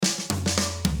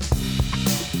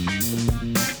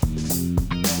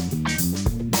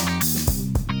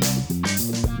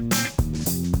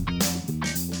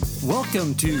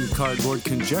Welcome to Cardboard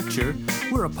Conjecture.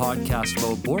 We're a podcast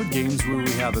about board games where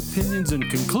we have opinions and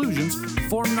conclusions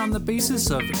formed on the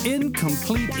basis of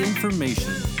incomplete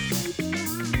information.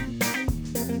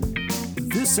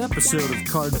 This episode of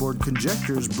Cardboard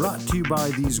Conjecture is brought to you by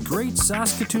these great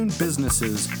Saskatoon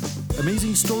businesses: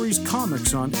 Amazing Stories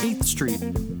Comics on 8th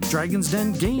Street, Dragon's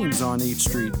Den Games on 8th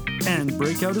Street, and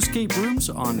Breakout Escape Rooms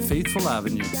on Faithful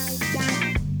Avenue.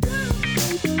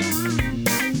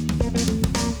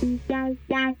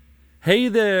 Hey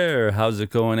there, how's it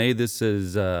going? Hey, this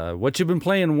is What You've Been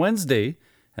Playing Wednesday,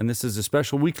 and this is a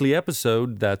special weekly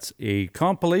episode that's a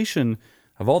compilation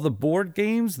of all the board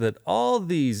games that all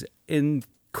these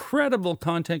incredible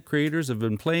content creators have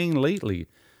been playing lately.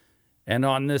 And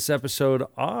on this episode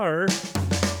are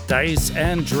Dice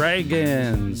and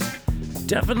Dragons,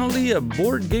 definitely a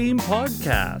board game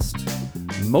podcast,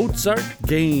 Mozart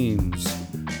Games,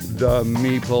 The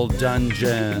Meeple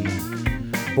Dungeon,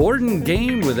 Board and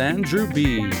Game with Andrew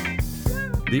B.,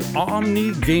 the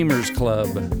Omni Gamers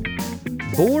Club,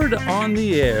 Board on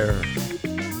the Air,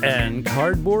 and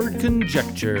Cardboard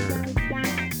Conjecture.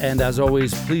 And as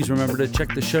always, please remember to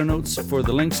check the show notes for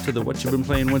the links to the What You've Been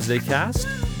Playing Wednesday cast.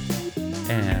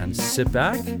 And sit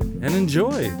back and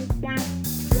enjoy.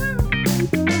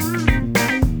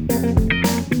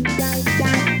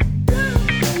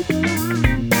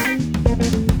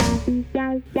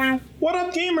 What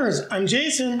up, gamers? I'm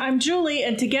Jason. I'm Julie,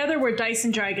 and together we're Dice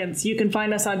and Dragons. You can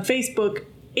find us on Facebook,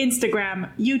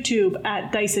 Instagram, YouTube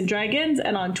at Dice and Dragons,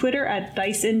 and on Twitter at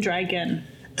Dice and Dragon.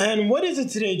 And what is it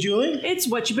today, Julie? It's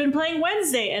What You've Been Playing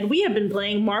Wednesday, and we have been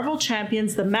playing Marvel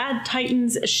Champions: The Mad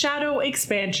Titans Shadow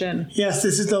Expansion. Yes,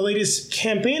 this is the latest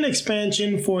campaign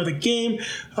expansion for the game.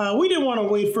 We didn't want to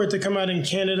wait for it to come out in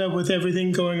Canada with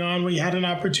everything going on. We had an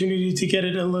opportunity to get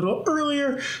it a little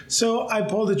earlier, so I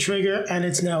pulled the trigger, and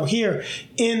it's now here.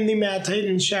 In the Mad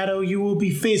Titans Shadow, you will be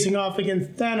facing off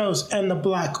against Thanos and the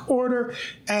Black Order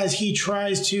as he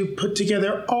tries to put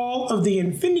together all of the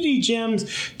Infinity Gems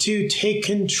to take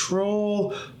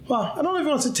control. Well, I don't know if he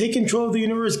wants to take control of the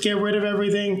universe, get rid of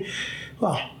everything.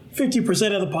 Well,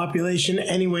 50% of the population.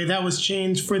 Anyway, that was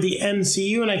changed for the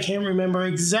MCU, and I can't remember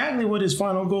exactly what his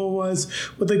final goal was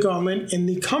with the Gauntlet in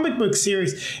the comic book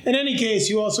series. In any case,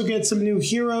 you also get some new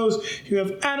heroes. You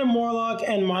have Adam Warlock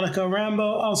and Monica Rambeau,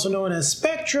 also known as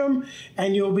Spectrum,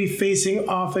 and you'll be facing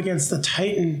off against the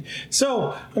Titan.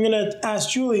 So, I'm going to ask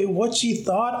Julie what she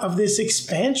thought of this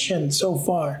expansion so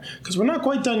far, because we're not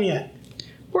quite done yet.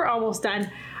 We're almost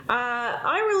done.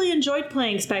 I really enjoyed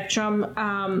playing Spectrum.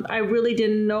 I really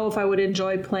didn't know if I would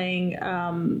enjoy playing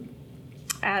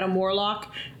Adam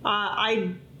Warlock.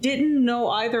 I didn't know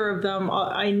either of them.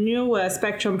 I knew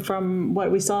Spectrum from what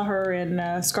we saw her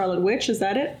in Scarlet Witch. Is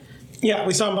that it? Yeah,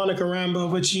 we saw Monica Rambeau,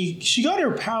 but she got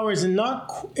her powers and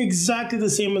not exactly the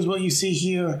same as what you see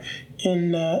here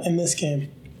in this game.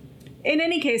 In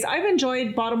any case, I've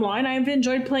enjoyed, bottom line, I've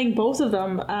enjoyed playing both of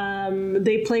them.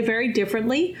 They play very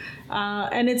differently,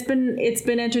 and it's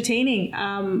been entertaining.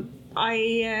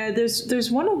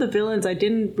 There's one of the villains I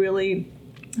didn't really.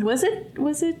 Was it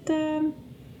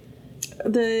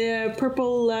the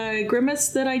purple grimace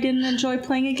that I didn't enjoy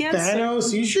playing against?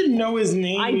 Thanos, you should know his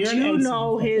name. I do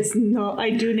know his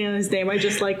name. I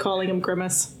just like calling him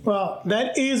Grimace. Well,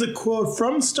 that is a quote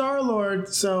from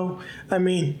Star-Lord, so I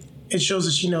mean, it shows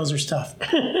that she knows her stuff.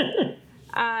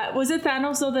 Was it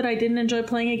Thanos, though, that I didn't enjoy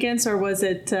playing against, or was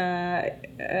it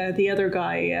the other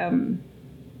guy?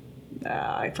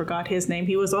 I forgot his name.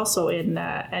 He was also in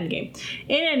Endgame.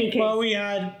 In any case. Well,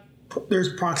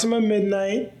 there's Proxima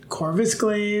Midnight, Corvus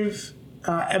Glaive,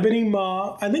 Ebony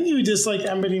Maw. I think you dislike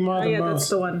Ebony Maw the most. Yeah, that's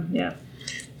the one, yeah.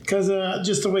 Because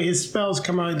just the way his spells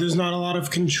come out, there's not a lot of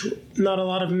control, not a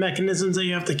lot of mechanisms that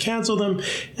you have to cancel them.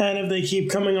 And if they keep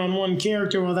coming on one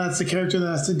character, well, that's the character that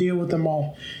has to deal with them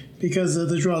all, because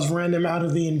the draws random out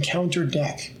of the encounter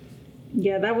deck.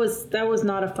 Yeah, that was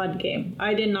not a fun game.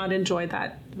 I did not enjoy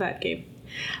that game.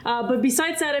 But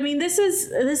besides that, I mean, this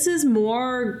is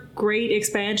more great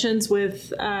expansions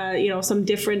with some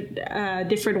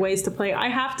different ways to play. I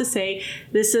have to say,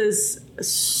 this is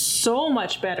so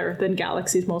much better than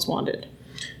Galaxy's Most Wanted.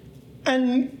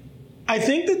 And I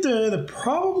think that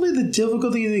probably the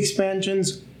difficulty of the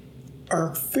expansions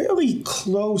are fairly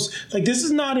close. Like, this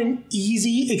is not an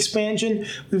easy expansion.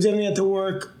 We've definitely had to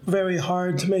work very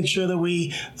hard to make sure that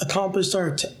we accomplished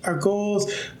our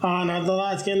goals. On the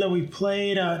last game that we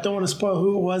played, don't want to spoil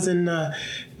who it was in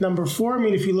number 4. I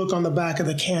mean, if you look on the back of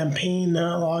the campaign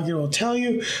log, it will tell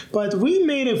you. But we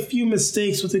made a few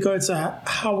mistakes with regards to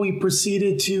how we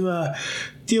proceeded to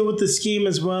deal with the scheme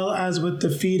as well as with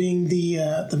defeating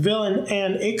the villain,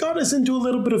 and it got us into a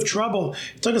little bit of trouble.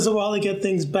 It took us a while to get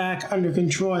things back under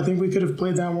control. I think we could have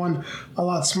played that one a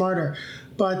lot smarter.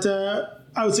 But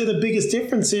I would say the biggest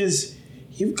difference is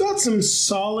you've got some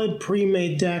solid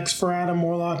pre-made decks for Adam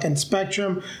Warlock and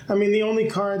Spectrum. I mean, the only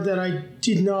card that I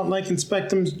did not like in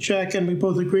Spectrum's deck, and we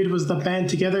both agreed, was the Band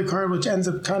Together card, which ends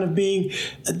up kind of being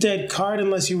a dead card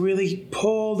unless you really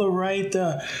pull the right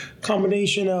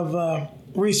combination of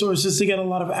resources to get a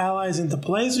lot of allies into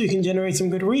play, so you can generate some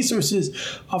good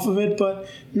resources off of it. But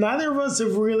neither of us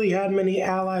have really had many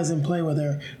allies in play with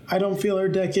her. I don't feel her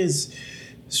deck is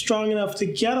strong enough to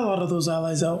get a lot of those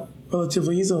allies out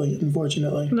relatively easily,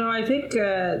 unfortunately. No, I think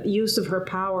use of her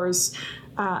powers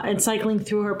and cycling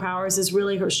through her powers is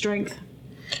really her strength.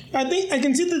 I think I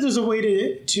can see that there's a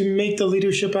way to make the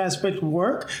leadership aspect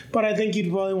work, but I think you'd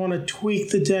probably want to tweak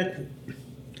the deck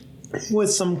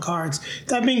with some cards.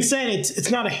 That being said,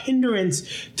 it's not a hindrance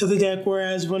to the deck,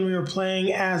 whereas when we were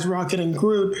playing as Rocket and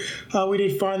Groot, we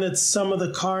did find that some of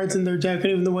the cards in their deck,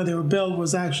 and even the way they were built,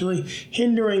 was actually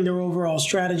hindering their overall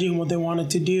strategy and what they wanted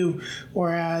to do,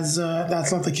 whereas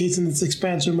that's not the case in this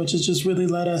expansion, which has just really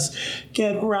let us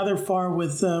get rather far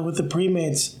with the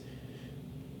pre-mates.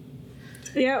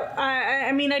 Yeah,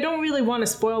 I mean, I don't really want to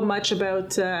spoil much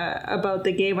about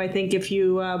the game. I think if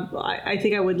you, I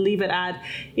think I would leave it at,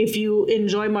 if you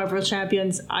enjoy Marvel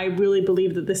Champions, I really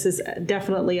believe that this is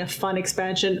definitely a fun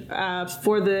expansion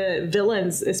for the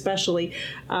villains, especially.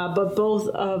 But both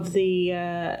of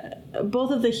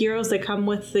the heroes that come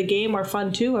with the game are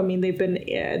fun too. I mean, they've been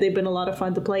a lot of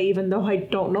fun to play, even though I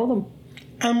don't know them.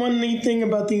 And one neat thing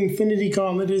about the Infinity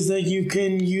Gauntlet is that you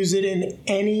can use it in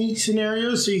any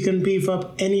scenario, so you can beef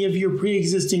up any of your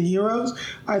pre-existing heroes.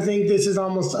 I think this is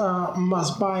almost a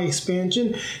must-buy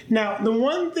expansion. Now, the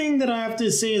one thing that I have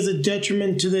to say is a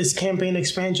detriment to this campaign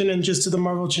expansion and just to the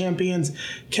Marvel Champions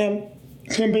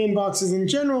campaign boxes in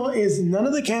general is none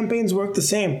of the campaigns work the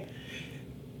same.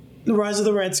 The Rise of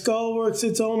the Red Skull works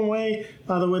its own way.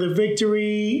 The way the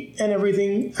victory and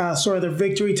everything, the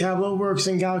victory tableau works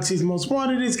in Galaxy's Most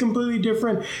Wanted is completely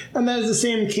different. And that is the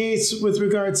same case with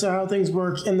regards to how things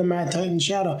work in the Mad Titan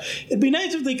Shadow. It'd be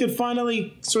nice if they could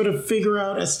finally sort of figure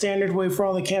out a standard way for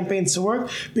all the campaigns to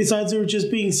work, besides there just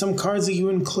being some cards that you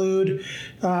include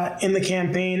in the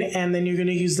campaign, and then you're going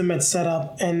to use them at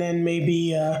setup, and then maybe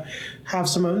have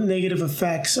some negative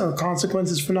effects or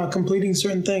consequences for not completing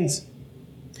certain things.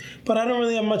 But I don't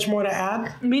really have much more to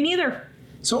add. Me neither.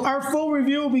 So our full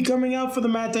review will be coming out for the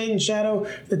Mad Titan Shadow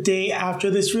the day after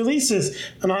this releases.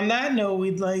 And on that note,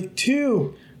 we'd like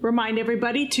to remind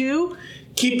everybody to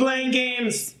keep playing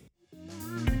games.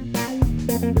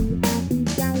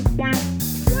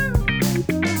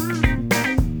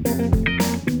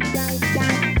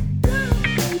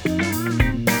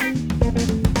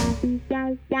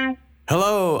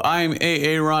 Hello, I'm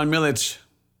A.A. Ron Milich.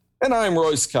 And I'm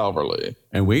Royce Calverley.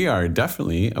 And we are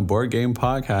definitely a board game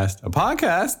podcast. A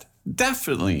podcast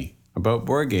definitely about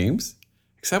board games,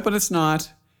 except when it's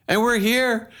not. And we're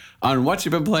here on What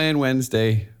You've Been Playing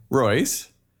Wednesday.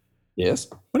 Royce? Yes?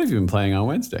 What have you been playing on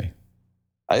Wednesday?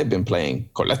 I have been playing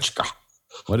Kolechka.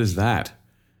 What is that?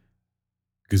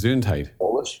 Gesundheit.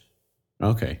 Polish.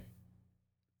 Okay.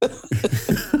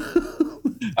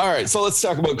 All right, so let's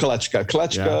talk about Kolechka.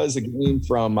 Kolechka is a game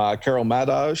from Karel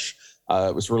Madaj.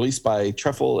 It was released by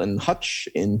Treffel and Hutch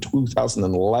in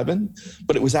 2011,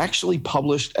 but it was actually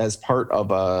published as part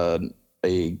of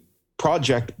a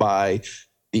project by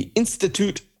the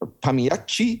Institute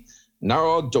Pamięci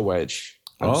Narodowej.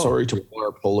 I'm sorry to all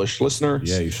our Polish listeners.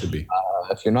 Yeah, you should be.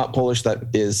 If you're not Polish,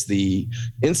 that is the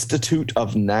Institute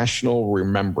of National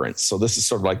Remembrance. So this is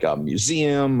sort of like a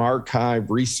museum,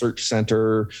 archive, research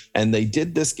center, and they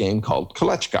did this game called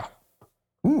Kolechka.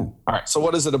 All right, so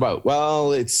what is it about?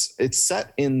 Well, it's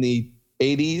set in the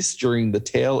 80s during the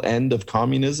tail end of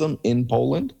communism in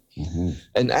Poland. Mm-hmm.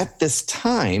 And at this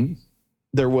time,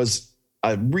 there was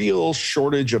a real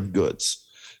shortage of goods.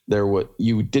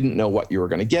 You didn't know what you were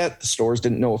going to get. The stores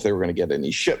didn't know if they were going to get any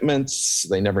shipments.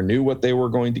 They never knew what they were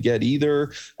going to get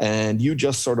either. And you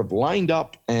just sort of lined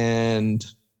up and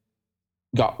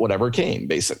got whatever came,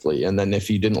 basically. And then if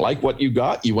you didn't like what you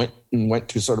got, you went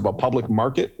to sort of a public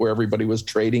market where everybody was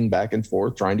trading back and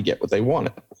forth, trying to get what they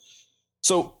wanted.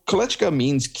 So Kolechka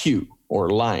means queue or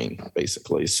line,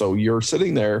 basically. So you're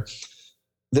sitting there.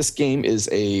 This game is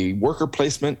a worker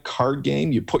placement card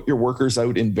game. You put your workers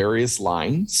out in various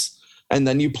lines, and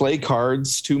then you play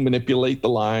cards to manipulate the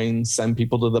lines, send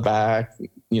people to the back,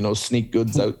 sneak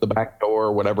goods out the back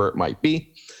door, whatever it might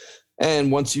be.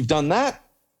 And once you've done that,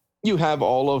 you have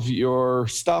all of your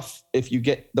stuff. If you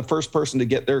get the first person to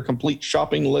get their complete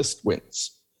shopping list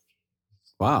wins.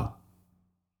 Wow.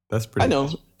 That's pretty. I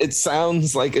know it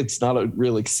sounds like it's not a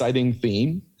real exciting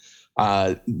theme.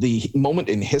 The moment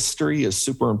in history is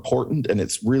super important, and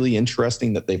it's really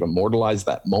interesting that they've immortalized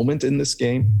that moment in this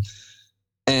game.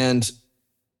 And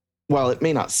while it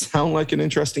may not sound like an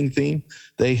interesting theme,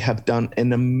 they have done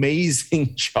an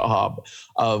amazing job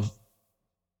of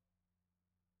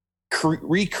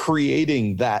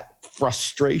recreating that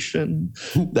frustration,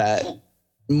 that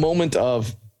moment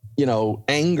of,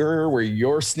 anger where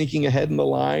you're sneaking ahead in the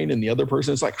line and the other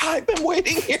person is like, I've been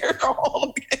waiting here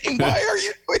all the game. Why are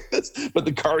you doing this? But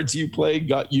the cards you played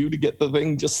got you to get the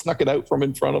thing, just snuck it out from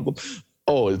in front of them.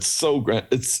 Oh, it's so great.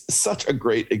 It's such a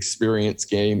great experience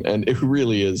game. And it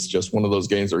really is just one of those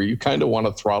games where you kind of want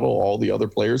to throttle all the other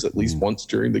players at least once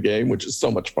during the game, which is so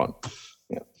much fun.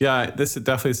 Yeah, this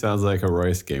definitely sounds like a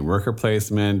Royce game. Worker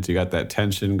placement, you got that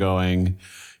tension going,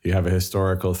 you have a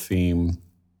historical theme.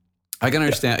 I can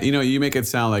understand, you make it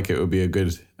sound like it would be a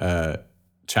good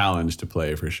challenge to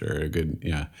play for sure. A good,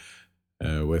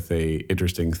 with a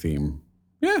interesting theme.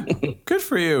 Yeah, good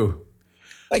for you.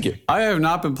 Thank you. I have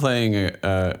not been playing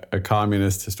a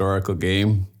communist historical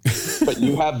game. But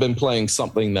you have been playing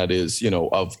something that is,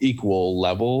 of equal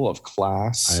level of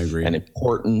class and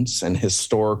importance and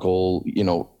historical,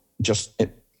 just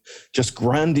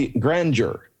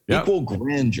grandeur, equal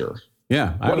grandeur.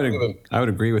 Yeah, I would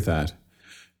agree with that.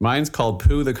 Mine's called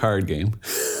Pooh the Card Game.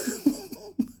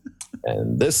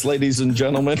 And this, ladies and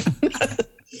gentlemen,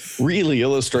 really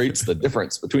illustrates the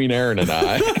difference between Aaron and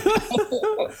I.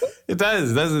 It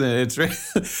does, doesn't it?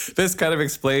 This kind of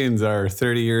explains our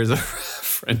 30 years of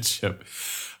friendship.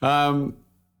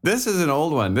 This is an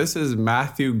old one. This is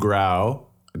Matthew Grau,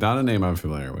 not a name I'm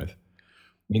familiar with.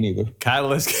 Me neither.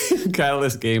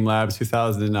 Catalyst Game Labs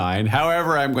 2009.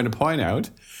 However, I'm going to point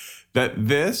out that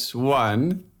this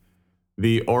won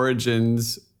the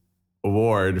Origins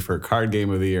Award for Card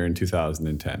Game of the Year in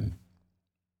 2010. Have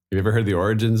you ever heard the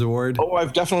Origins Award? Oh,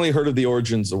 I've definitely heard of the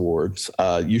Origins Awards.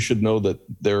 You should know that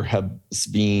there has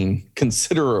been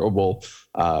considerable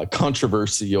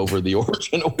controversy over the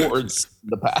Origin Awards in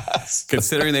the past.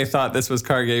 Considering they thought this was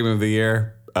Card Game of the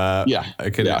Year, I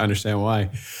can understand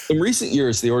why. In recent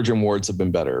years, the Origin Awards have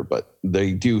been better, but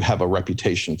they do have a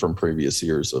reputation from previous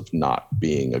years of not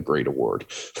being a great award.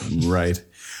 Right.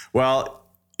 Well,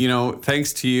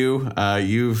 thanks to you,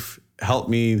 you've helped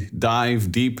me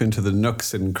dive deep into the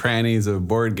nooks and crannies of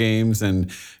board games.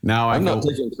 And now I'm not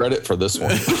taking credit for this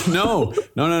one. No.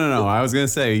 I was going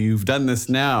to say, you've done this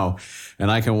now,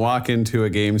 and I can walk into a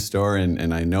game store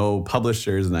and I know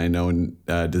publishers and I know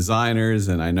designers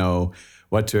and I know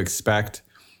what to expect.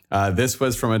 This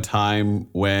was from a time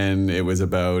when it was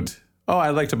about,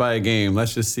 I'd like to buy a game.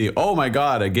 Let's just see. Oh my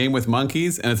God, a game with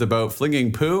monkeys and it's about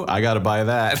flinging poo. I got to buy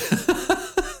that.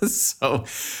 So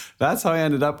that's how I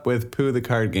ended up with Pooh the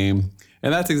Card Game.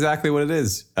 And that's exactly what it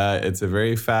is. It's a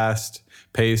very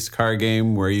fast-paced card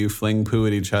game where you fling poo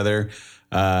at each other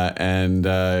and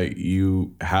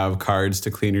you have cards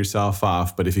to clean yourself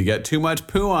off. But if you get too much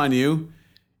poo on you,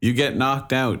 you get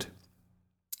knocked out.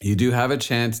 You do have a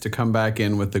chance to come back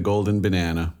in with the golden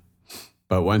banana.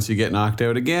 But once you get knocked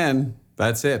out again,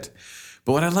 that's it.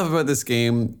 But what I love about this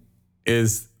game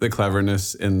is the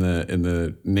cleverness in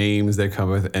the names they come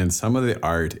with, and some of the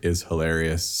art is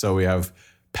hilarious. So we have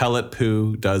Pellet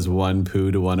Poo does one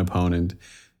poo to one opponent.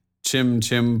 Chim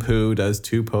Chim Poo does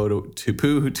two poo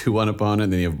to one opponent.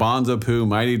 Then you have Bonzo Poo,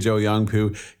 Mighty Joe Young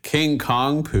Poo, King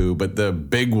Kong Poo, but the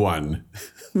big one,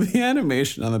 the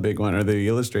animation on the big one or the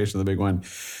illustration of the big one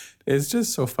is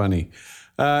just so funny.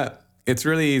 It's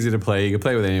really easy to play. You can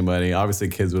play with anybody. Obviously,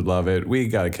 kids would love it. We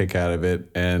got a kick out of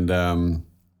it. And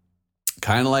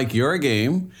kind of like your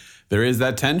game, there is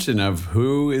that tension of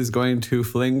who is going to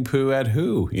fling poo at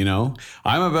who,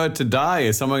 I'm about to die.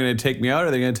 Is someone going to take me out or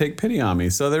are they going to take pity on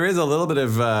me? So there is a little bit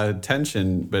of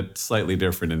tension, but slightly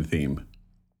different in theme.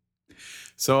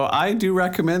 So I do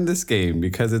recommend this game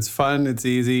because it's fun, it's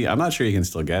easy. I'm not sure you can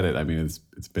still get it. I mean,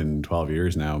 it's been 12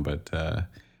 years now, but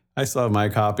I still have my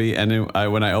copy. And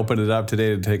when I opened it up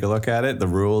today to take a look at it, the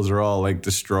rules are all like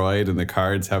destroyed and the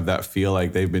cards have that feel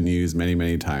like they've been used many,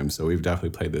 many times. So we've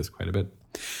definitely played this quite a bit.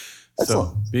 Excellent.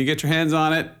 So if you get your hands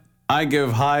on it, I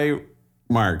give high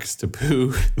marks to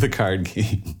Pooh the Card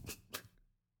Game.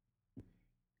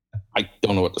 I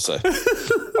don't know what to say.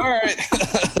 All right.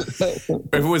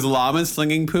 If it was llamas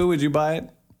slinging poo, would you buy it?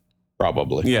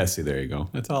 Probably. Yeah, see, there you go.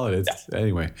 That's all it is. Yeah.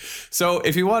 Anyway, so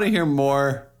if you want to hear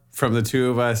more from the two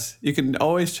of us, you can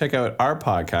always check out our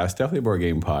podcast, Definitely Board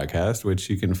Game Podcast, which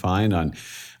you can find on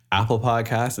Apple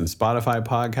Podcasts and Spotify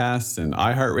Podcasts and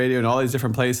iHeartRadio and all these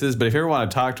different places. But if you ever want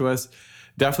to talk to us,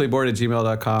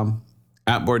 definitelyboard@gmail.com,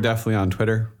 @boarddefinitely on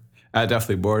Twitter. at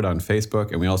Definitely Board on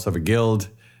Facebook. And we also have a guild,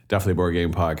 Definitely Board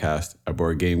Game Podcast, a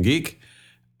Board Game Geek.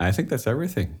 And I think that's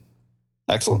everything.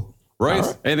 Excellent. Royce,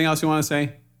 Right. anything else you want to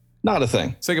say? Not a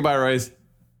thing. Say goodbye, Royce.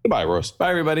 Goodbye, Rose. Bye,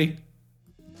 everybody.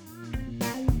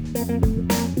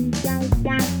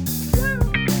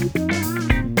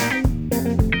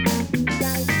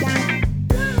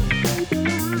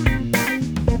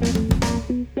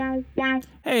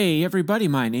 Hey everybody,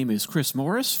 my name is Chris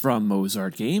Morris from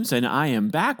Mozart Games, and I am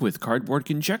back with Cardboard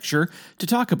Conjecture to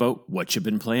talk about what you've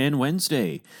been playing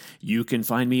Wednesday. You can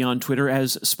find me on Twitter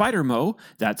as SpiderMo,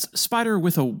 that's Spider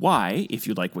with a Y if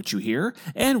you like what you hear,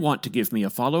 and want to give me a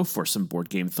follow for some board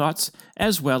game thoughts,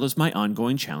 as well as my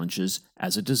ongoing challenges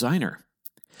as a designer.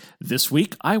 This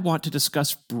week, I want to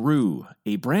discuss Brew,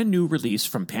 a brand new release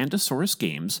from Pandasaurus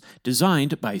Games,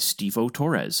 designed by Stevo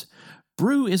Torres.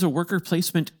 Brew is a worker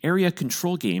placement area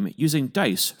control game using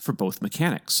dice for both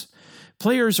mechanics.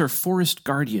 Players are forest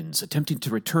guardians attempting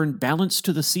to return balance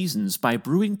to the seasons by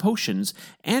brewing potions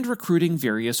and recruiting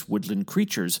various woodland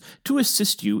creatures to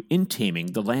assist you in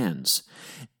taming the lands.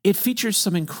 It features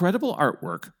some incredible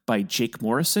artwork by Jake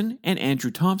Morrison and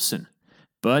Andrew Thompson.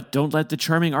 But don't let the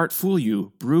charming art fool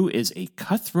you, Brew is a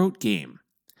cutthroat game.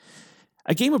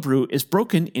 A game of Brew is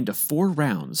broken into 4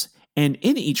 rounds, and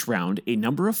in each round, a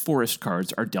number of forest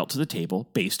cards are dealt to the table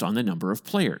based on the number of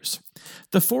players.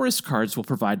 The forest cards will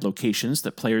provide locations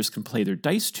that players can play their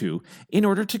dice to in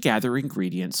order to gather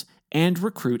ingredients and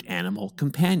recruit animal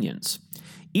companions.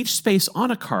 Each space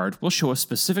on a card will show a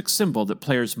specific symbol that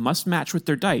players must match with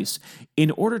their dice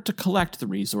in order to collect the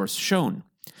resource shown.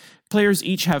 Players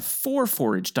each have 4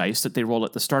 forage dice that they roll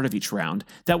at the start of each round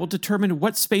that will determine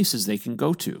what spaces they can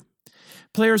go to.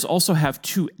 Players also have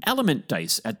 2 element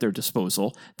dice at their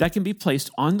disposal that can be placed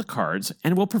on the cards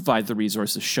and will provide the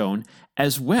resources shown,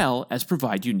 as well as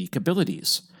provide unique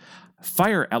abilities.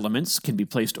 Fire elements can be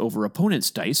placed over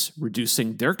opponents' dice,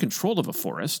 reducing their control of a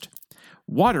forest.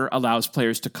 Water allows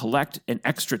players to collect an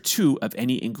extra 2 of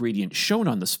any ingredient shown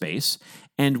on the space,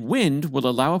 and wind will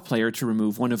allow a player to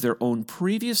remove one of their own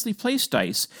previously placed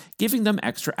dice, giving them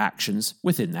extra actions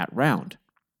within that round.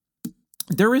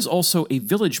 There is also a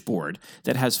village board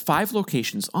that has 5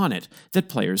 locations on it that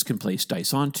players can place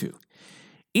dice onto.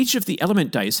 Each of the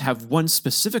element dice have one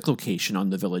specific location on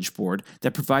the village board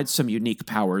that provides some unique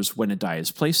powers when a die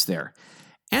is placed there.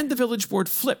 And the village board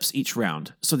flips each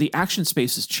round, so the action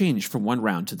spaces change from one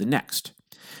round to the next.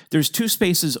 There's 2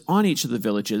 spaces on each of the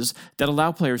villages that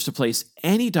allow players to place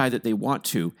any die that they want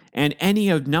to, and any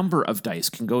number of dice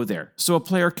can go there, so a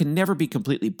player can never be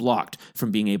completely blocked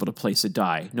from being able to place a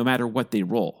die, no matter what they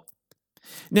roll.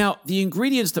 Now, the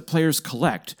ingredients that players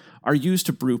collect are used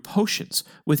to brew potions,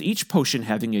 with each potion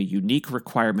having a unique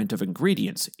requirement of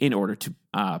ingredients in order to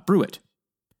brew it.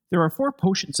 There are 4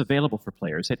 potions available for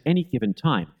players at any given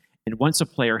time, and once a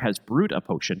player has brewed a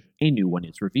potion, a new one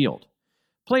is revealed.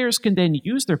 Players can then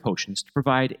use their potions to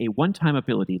provide a one-time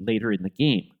ability later in the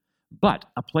game, but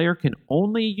a player can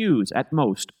only use at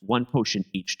most 1 potion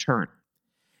each turn.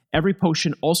 Every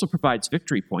potion also provides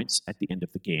victory points at the end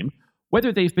of the game,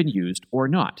 whether they've been used or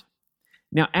not.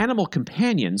 Now, animal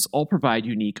companions all provide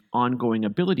unique ongoing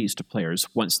abilities to players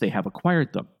once they have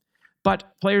acquired them,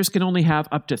 but players can only have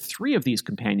up to 3 of these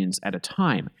companions at a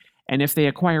time, and if they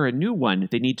acquire a new one,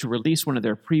 they need to release one of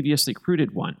their previously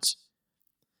recruited ones.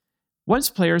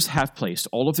 Once players have placed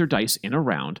all of their dice in a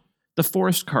round, the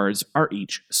forest cards are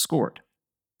each scored.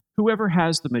 Whoever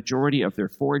has the majority of their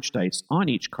forage dice on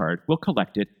each card will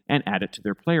collect it and add it to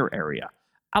their player area,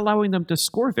 allowing them to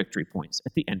score victory points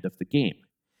at the end of the game.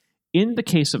 In the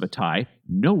case of a tie,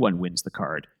 no one wins the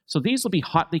card, so these will be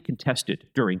hotly contested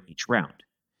during each round.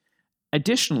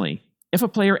 Additionally, if a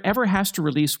player ever has to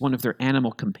release one of their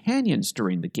animal companions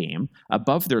during the game,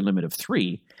 above their limit of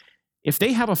 3, if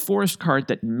they have a forest card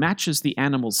that matches the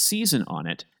animal's season on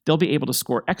it, they'll be able to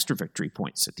score extra victory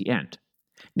points at the end.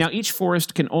 Now, each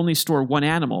forest can only store 1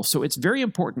 animal, so it's very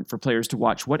important for players to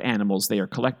watch what animals they are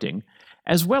collecting,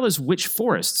 as well as which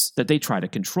forests that they try to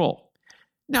control.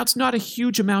 Now, it's not a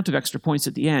huge amount of extra points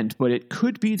at the end, but it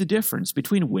could be the difference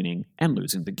between winning and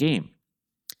losing the game.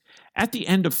 At the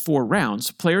end of 4 rounds,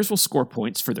 players will score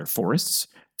points for their forests,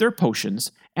 their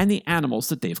potions, and the animals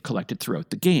that they've collected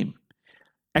throughout the game.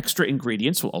 Extra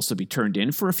ingredients will also be turned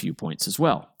in for a few points as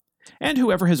well. And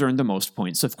whoever has earned the most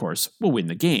points, of course, will win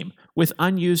the game, with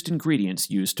unused ingredients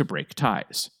used to break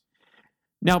ties.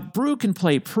 Now, Brew can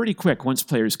play pretty quick once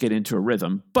players get into a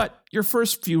rhythm, but your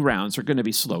first few rounds are going to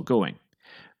be slow going.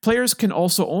 Players can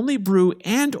also only brew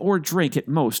and or drink at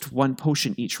most 1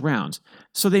 potion each round,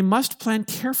 so they must plan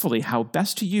carefully how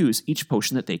best to use each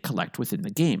potion that they collect within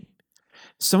the game.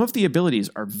 Some of the abilities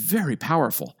are very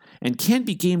powerful and can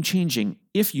be game-changing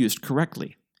if used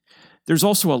correctly. There's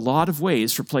also a lot of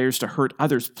ways for players to hurt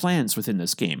others' plans within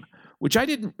this game, which I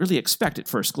didn't really expect at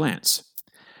first glance.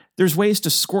 There's ways to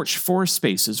scorch forest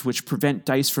spaces which prevent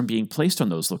dice from being placed on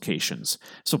those locations,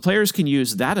 so players can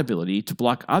use that ability to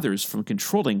block others from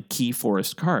controlling key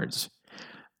forest cards.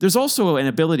 There's also an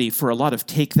ability for a lot of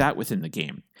take that within the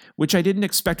game, which I didn't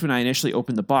expect when I initially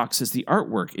opened the box, as the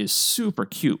artwork is super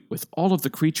cute with all of the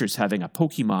creatures having a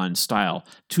Pokemon style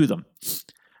to them.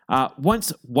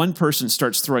 Once one person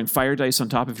starts throwing fire dice on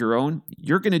top of your own,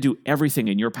 you're going to do everything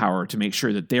in your power to make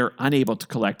sure that they're unable to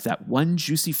collect that one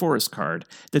juicy forest card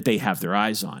that they have their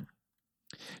eyes on.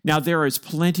 Now, there is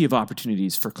plenty of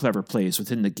opportunities for clever plays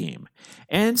within the game,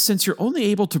 and since you're only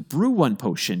able to brew one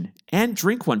potion and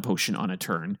drink one potion on a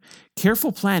turn,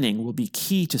 careful planning will be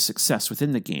key to success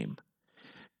within the game.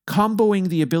 Comboing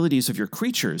the abilities of your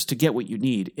creatures to get what you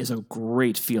need is a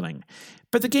great feeling,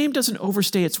 but the game doesn't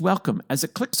overstay its welcome as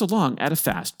it clicks along at a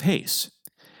fast pace.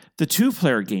 The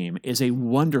 2-player game is a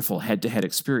wonderful head-to-head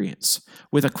experience,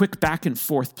 with a quick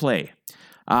back-and-forth play.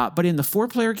 But in the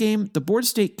 4-player game, the board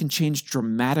state can change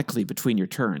dramatically between your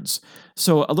turns,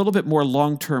 so a little bit more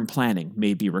long-term planning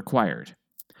may be required.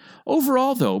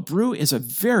 Overall, though, Brew is a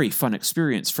very fun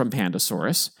experience from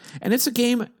Pandasaurus, and it's a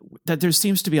game that there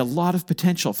seems to be a lot of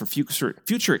potential for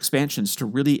future expansions to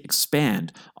really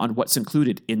expand on what's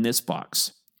included in this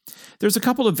box. There's a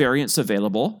couple of variants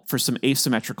available for some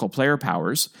asymmetrical player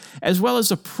powers, as well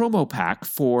as a promo pack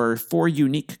for 4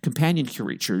 unique companion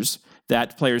creatures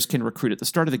that players can recruit at the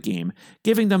start of the game,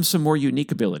 giving them some more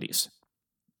unique abilities.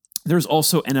 There's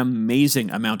also an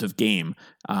amazing amount of game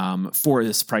for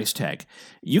this price tag.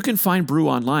 You can find Brew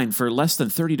online for less than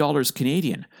 $30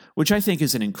 Canadian, which I think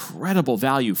is an incredible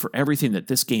value for everything that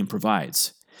this game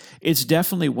provides. It's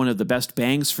definitely one of the best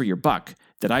bangs for your buck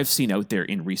that I've seen out there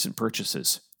in recent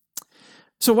purchases.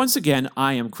 So once again,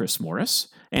 I am Chris Morris,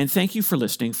 and thank you for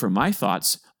listening for my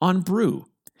thoughts on Brew.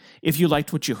 If you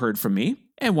liked what you heard from me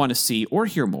and want to see or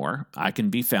hear more, I can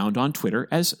be found on Twitter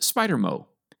as SpiderMo.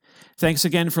 Thanks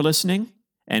again for listening,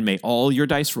 and may all your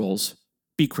dice rolls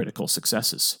be critical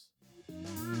successes.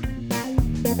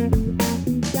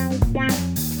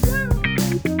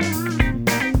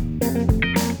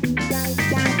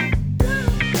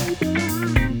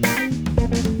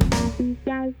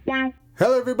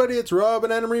 Hello everybody, it's Rob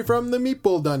and Anna-Marie from the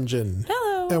Meeple Dungeon.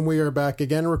 Hello. And we are back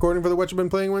again recording for the What You've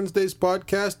Been Playing Wednesdays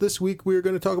podcast. This week we are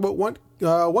going to talk about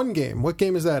one game. What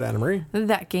game is that, Anna-Marie?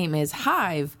 That game is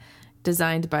Hive,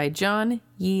 designed by John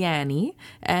Yanni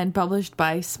and published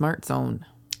by Smart Zone.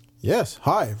 Yes,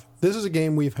 Hive. This is a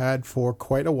game we've had for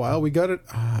quite a while. We got it,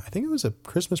 I think it was a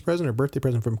Christmas present or birthday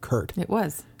present from Kurt. It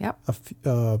was, yep.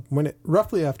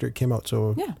 Roughly after it came out,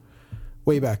 so yeah.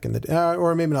 Way back in the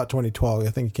or maybe not 2012. I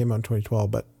think it came out in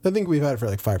 2012, but I think we've had it for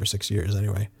like 5 or 6 years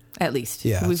anyway. At least.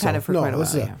 Yeah. We've had it for quite a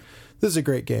while, This is a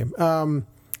great game.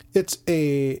 It's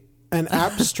an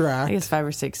abstract. I guess 5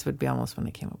 or 6 would be almost when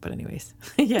it came out, but anyways.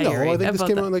 Yeah, no, you're right. I think this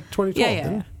came out in like 2012. Yeah.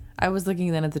 Didn't it? I was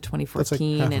looking then at the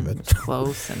 2014 like and half of it.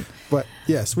 close. And But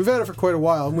yes, we've had it for quite a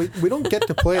while, and we don't get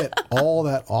to play it all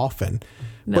that often.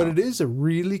 No. But it is a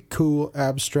really cool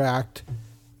abstract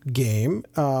game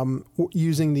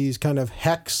using these kind of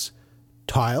hex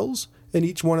tiles, and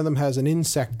each one of them has an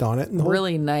insect on it. And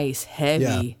really nice, heavy.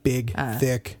 Yeah, big,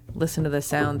 thick. Listen to the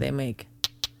sound they make.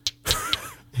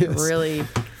 Yes. Really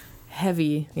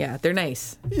heavy. Yeah, they're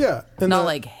nice. Yeah. And Not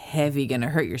like heavy, gonna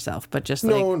hurt yourself, but just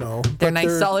like no. they're But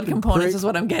nice, solid components great- is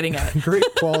what I'm getting at. Great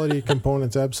quality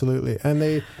components, absolutely. And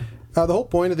they, the whole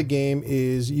point of the game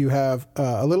is you have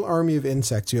a little army of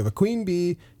insects. You have a queen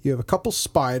bee, you have a couple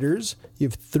spiders, you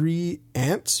have 3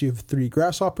 ants, you have 3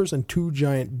 grasshoppers, and 2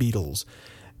 giant beetles.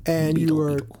 And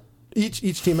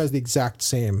each team has the exact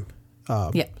same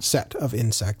set of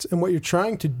insects. And what you're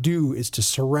trying to do is to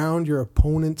surround your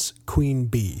opponent's queen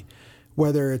bee,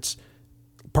 whether it's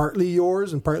partly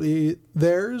yours and partly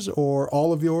theirs, or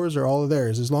all of yours or all of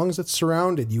theirs. As long as it's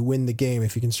surrounded, you win the game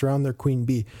if you can surround their queen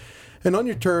bee. And on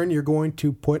your turn, you're going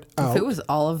to put out... If it was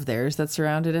all of theirs that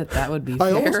surrounded it, that would be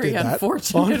I almost very did that.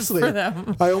 unfortunate Honestly, for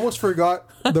them. I almost forgot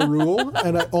the rule,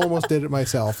 and I almost did it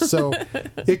myself. So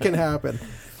it can happen.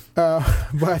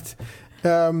 But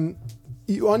on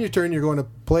your turn, you're going to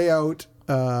play out...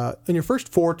 in your first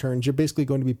 4 turns, you're basically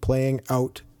going to be playing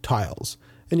out tiles.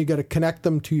 And you got to connect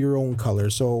them to your own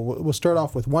colors. So we'll start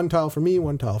off with 1 tile for me,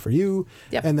 1 tile for you.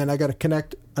 Yep. And then I got to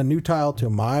connect a new tile to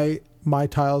my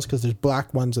tiles, because there's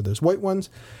black ones and there's white ones,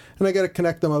 and I got to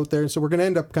connect them out there. So we're going to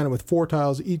end up kind of with 4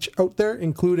 tiles each out there,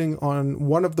 including on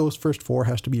one of those first 4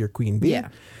 has to be your queen bee. Yeah.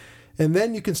 And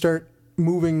then you can start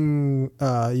moving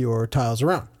your tiles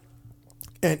around.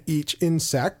 and each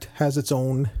insect has its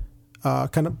own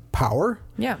kind of power.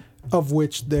 Yeah. Of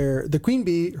which the queen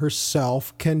bee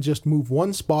herself can just move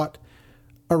one spot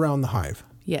around the hive.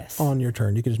 Yes. On your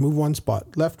turn, you can just move one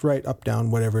spot, left, right, up, down,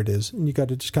 whatever it is, and you got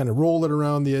to just kind of roll it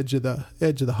around the edge of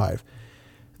the hive.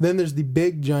 Then there's the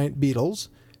big giant beetles.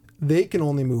 They can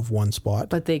only move one spot,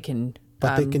 But they can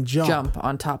jump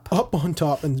on top. up on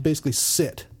top and basically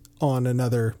sit on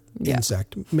another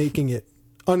insect, making it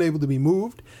unable to be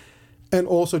moved, and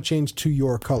also change to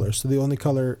your color. So the only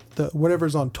color,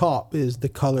 whatever's on top, is the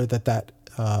color that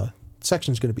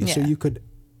section is going to be. So you could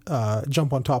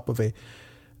jump on top of an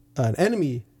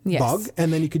enemy bug,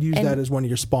 and then you could use that as one of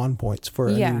your spawn points for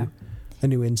a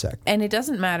new insect. And it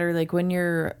doesn't matter, like when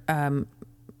you're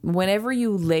whenever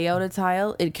you lay out a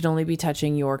tile, it can only be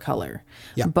touching your color.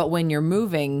 Yeah. But when you're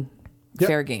moving,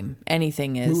 fair game.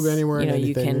 Anything is move anywhere and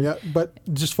anything. You can but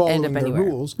just following end up the anywhere.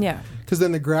 rules. Yeah. Because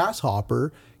then the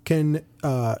grasshopper can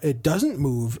it doesn't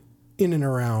move in and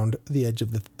around the edge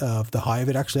of the hive.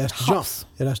 It actually has to jump.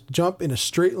 It has to jump in a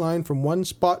straight line from one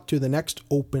spot to the next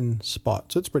open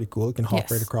spot. So it's pretty cool. It can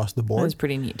hop right across the board. That was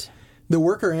pretty neat. The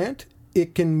worker ant,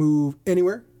 it can move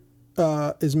anywhere,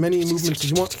 as many movements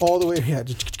as you want, all the way,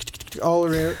 all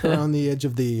around the edge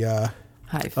of the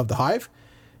hive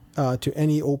to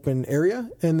any open area.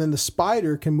 And then the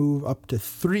spider can move up to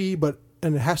 3,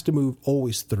 and it has to move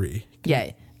always 3.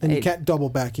 And you can't double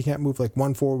back. You can't move like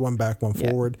one forward, one back, one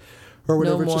forward, or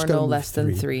whatever. No it's just more, no less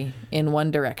than 3 in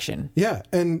one direction. Yeah,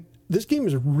 and this game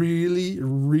is really,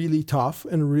 really tough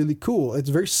and really cool. It's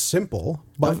very simple,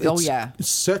 but it's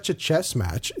such a chess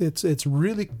match. It's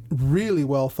really, really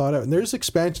well thought out. And there's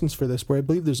expansions for this where I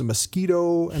believe there's a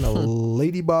mosquito and a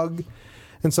ladybug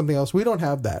and something else. We don't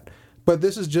have that. But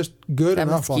this is just good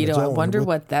enough mosquito, on its own. I wonder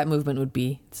what that movement would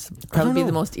be. It's probably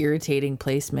the most irritating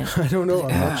placement. I don't know.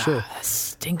 I'm not sure.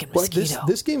 Stinking mosquito. But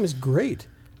this game is great.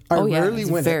 I rarely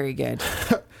it's win very it. good.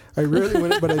 I rarely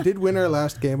win it, but I did win our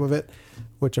last game of it,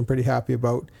 which I'm pretty happy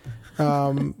about.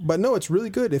 But no, it's really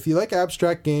good. If you like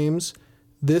abstract games,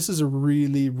 this is a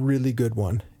really, really good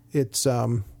one. It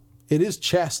is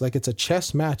chess. Like, it's a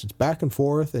chess match. It's back and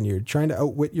forth, and you're trying to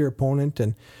outwit your opponent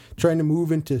and trying to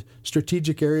move into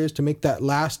strategic areas to make that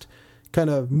last kind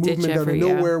of movement out of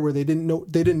nowhere where they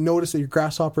didn't notice that your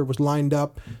grasshopper was lined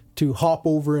up to hop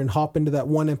over and hop into that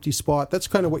one empty spot. That's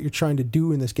kind of what you're trying to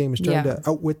do in this game, is trying to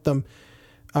outwit them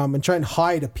and try and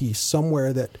hide a piece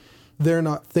somewhere that they're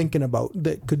not thinking about,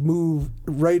 that could move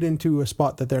right into a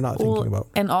spot that they're not thinking about.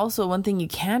 And also, one thing you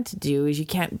can't do is you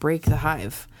can't break the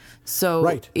hive.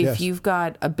 So if you've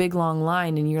got a big long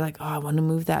line and you're like, oh, I want to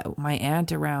move my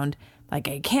ant around, like,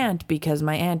 I can't, because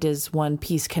my ant is one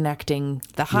piece connecting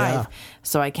the hive,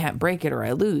 so I can't break it or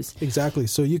I lose. Exactly.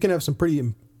 So you can have some pretty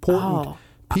important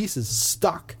pieces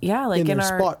stuck. Yeah, like in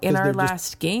our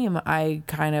last game, I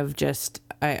kind of just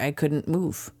I couldn't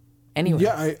move anyway.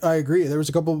 Yeah, I agree. There was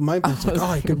a couple of my points like,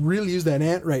 I could really use that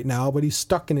ant right now, but he's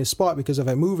stuck in his spot because if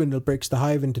I move it breaks the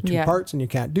hive into 2 parts, and you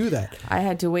can't do that. I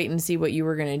had to wait and see what you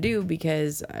were going to do,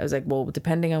 because I was like, well,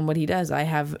 depending on what he does, I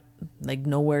have like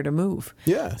nowhere to move.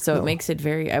 Yeah. So it makes it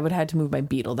I would have had to move my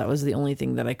beetle. That was the only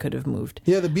thing that I could have moved.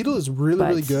 Yeah, the beetle is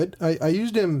really good. I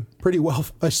used him pretty well.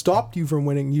 I stopped you from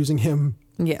using him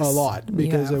a lot,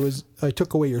 because I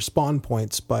took away your spawn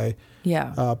points by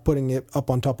putting it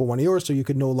up on top of one of yours, so you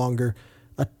could no longer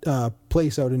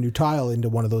place out a new tile into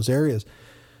one of those areas.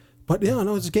 But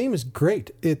this game is great.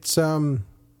 It's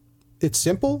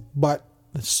simple, but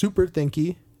super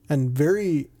thinky and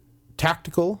very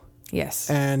tactical. Yes.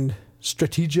 And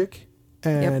strategic.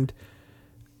 And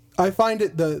I find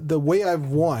it the way I've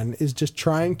won is just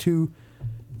trying to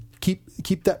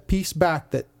keep that piece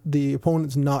back that the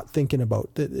opponent's not thinking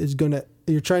about, that is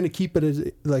you're trying to keep it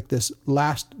as like this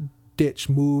last ditch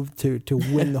move to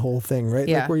win the whole thing, right?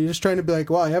 Like, where you're just trying to be like,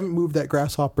 well, I haven't moved that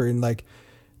grasshopper in like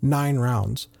 9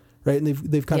 rounds, right? And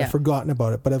they've kind of forgotten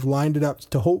about it, but I've lined it up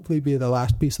to hopefully be the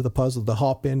last piece of the puzzle to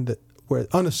hop in where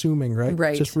unassuming, right?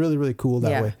 It's just really, really cool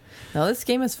that way. No, this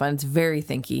game is fun. It's very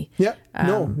thinky. Yeah.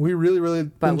 We really, really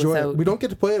enjoy it. We don't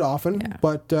get to play it often,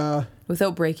 but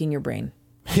without breaking your brain.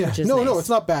 Yeah. No, it's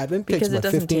not bad. It takes about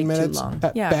 15 minutes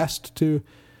at best to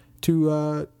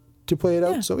play it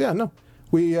out. Yeah. So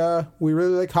we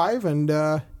really like Hive,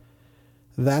 and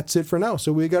that's it for now.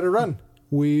 So we got to run.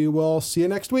 We will see you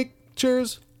next week.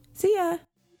 Cheers. See ya.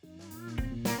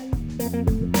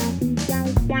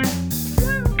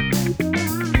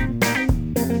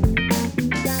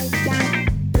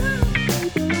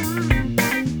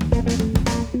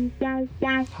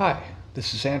 Hi,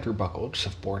 this is Andrew Buckles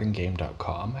of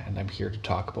BoardingGame.com, and I'm here to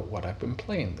talk about what I've been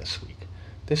playing this week.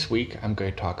 This week, I'm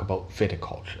going to talk about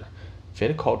viticulture.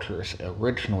 Viticulture is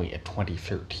originally a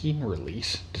 2013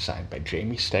 release designed by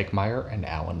Jamie Stegmaier and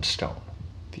Alan Stone.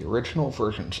 The original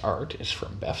version's art is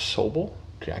from Beth Sobel,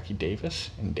 Jackie Davis,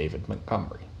 and David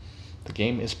Montgomery. The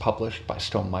game is published by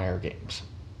Stonemaier Games.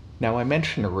 Now, I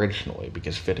mention originally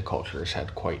because Viticulture has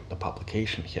had quite the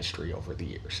publication history over the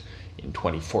years. In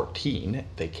 2014,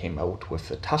 they came out with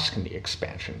the Tuscany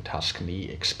expansion, Tuscany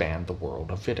Expand the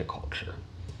World of Viticulture.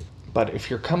 But if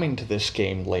you're coming to this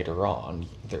game later on,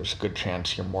 there's a good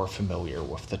chance you're more familiar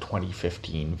with the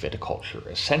 2015 Viticulture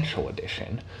Essential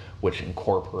Edition, which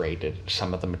incorporated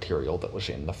some of the material that was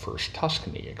in the first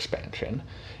Tuscany expansion,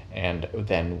 and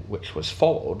then which was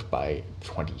followed by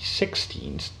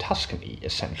 2016's Tuscany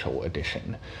Essential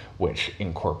Edition, which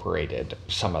incorporated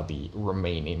some of the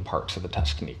remaining parts of the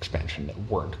Tuscany expansion that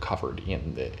weren't covered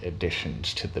in the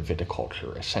additions to the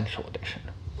Viticulture Essential Edition.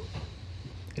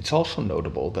 It's also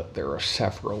notable that there are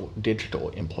several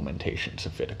digital implementations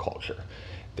of Viticulture.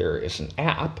 There is an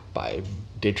app by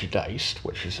Digidiced,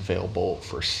 which is available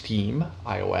for Steam,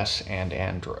 iOS, and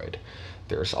Android.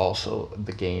 There's also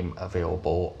the game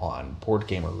available on Board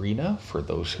Game Arena for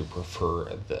those who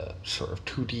prefer the sort of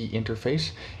 2D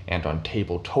interface, and on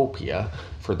Tabletopia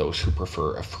for those who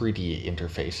prefer a 3D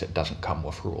interface that doesn't come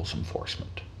with rules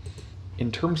enforcement.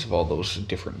 In terms of all those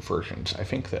different versions, I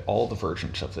think that all the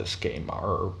versions of this game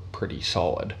are pretty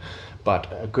solid, but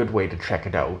a good way to check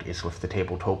it out is with the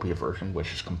Tabletopia version,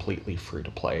 which is completely free to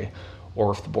play, or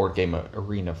with the Board Game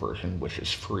Arena version, which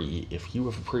is free if you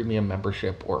have a premium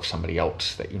membership or if somebody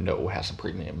else that you know has a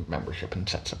premium membership and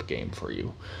sets up a game for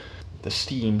you. The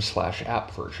Steam/app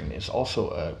version is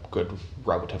also a good,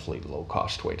 relatively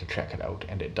low-cost way to check it out,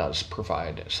 and it does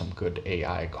provide some good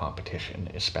AI competition,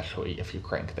 especially if you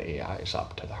crank the AIs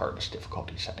up to the hardest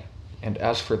difficulty setting. And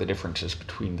as for the differences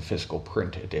between the physical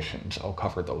print editions, I'll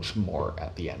cover those more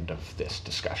at the end of this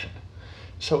discussion.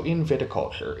 So in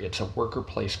Viticulture, it's a worker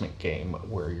placement game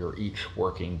where you're each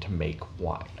working to make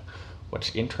wine.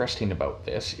 What's interesting about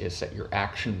this is that your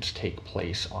actions take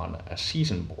place on a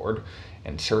season board,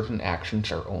 and certain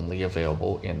actions are only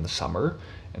available in the summer,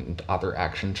 and other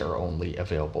actions are only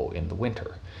available in the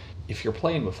winter. If you're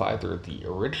playing with either the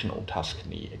original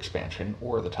Tuscany expansion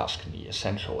or the Tuscany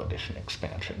Essential Edition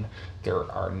expansion, there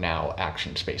are now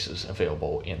action spaces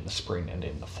available in the spring and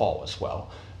in the fall as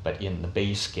well. But in the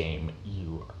base game,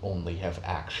 you only have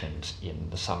actions in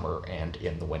the summer and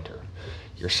in the winter.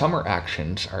 Your summer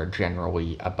actions are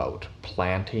generally about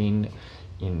planting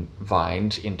in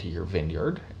vines into your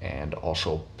vineyard and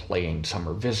also playing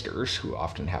summer visitors who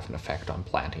often have an effect on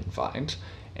planting vines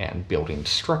and building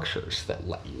structures that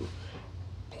let you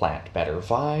plant better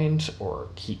vines or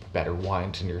keep better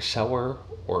wines in your cellar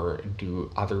or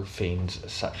do other things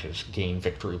such as gain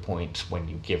victory points when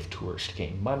you give tours to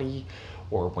gain money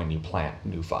or when you plant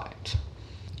new vines.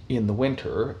 In the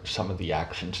winter, some of the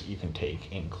actions that you can take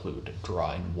include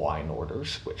drawing wine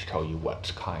orders, which tell you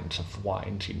what kinds of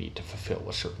wines you need to fulfill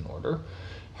a certain order,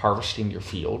 harvesting your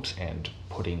fields and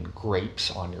putting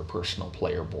grapes on your personal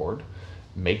player board,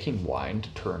 making wine to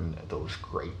turn those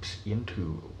grapes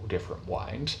into different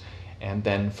wines, and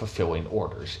then fulfilling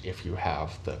orders if you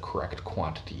have the correct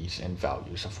quantities and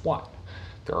values of wine.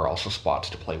 There are also spots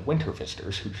to play winter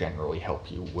visitors who generally help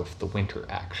you with the winter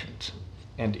actions.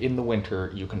 And in the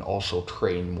winter, you can also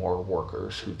train more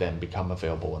workers who then become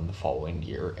available in the following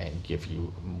year and give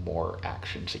you more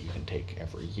actions that you can take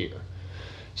every year.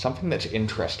 Something that's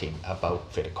interesting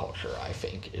about Viticulture, I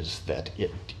think, is that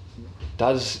it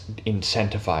does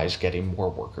incentivize getting more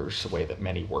workers the way that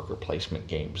many worker placement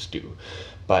games do,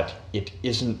 but it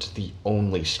isn't the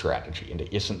only strategy and it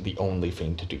isn't the only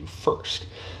thing to do first.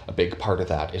 A big part of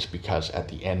that is because at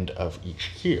the end of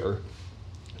each year,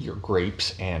 your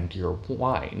grapes and your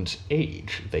wines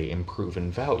age, they improve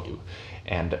in value.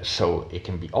 And so it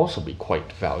can also be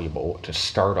quite valuable to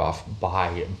start off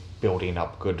by building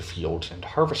up good fields and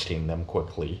harvesting them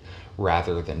quickly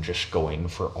rather than just going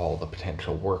for all the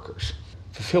potential workers.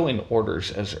 Fulfilling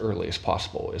orders as early as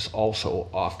possible is also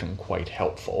often quite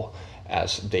helpful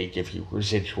as they give you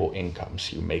residual income,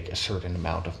 so you make a certain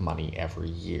amount of money every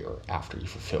year after you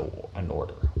fulfill an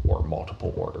order or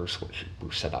multiple orders, which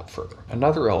boosts it up further.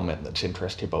 Another element that's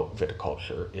interesting about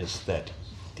Viticulture is that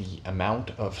the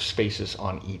amount of spaces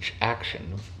on each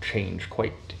action change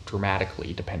quite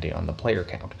dramatically depending on the player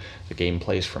count. The game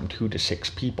plays from 2 to 6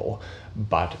 people,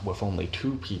 but with only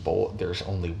 2 people, there's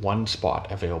only 1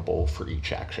 spot available for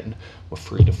each action. With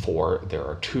 3 to 4, there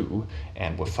are 2,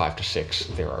 and with 5 to 6,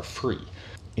 there are 3.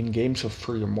 In games with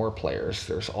 3 or more players,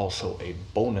 there's also a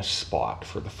bonus spot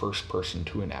for the first person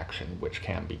to an action, which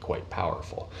can be quite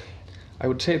powerful. I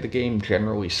would say the game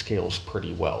generally scales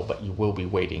pretty well, but you will be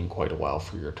waiting quite a while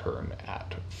for your turn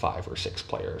at 5 or 6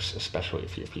 players, especially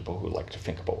if you have people who like to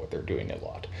think about what they're doing a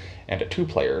lot. And at 2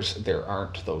 players, there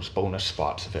aren't those bonus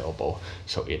spots available,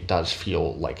 so it does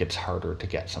feel like it's harder to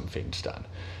get some things done.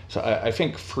 So I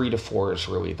think 3 to 4 is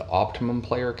really the optimum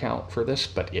player count for this,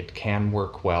 but it can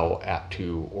work well at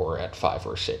 2 or at 5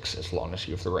 or 6 as long as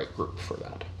you have the right group for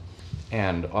that.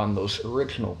 And on those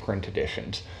original print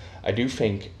editions, I do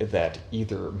think that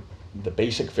either the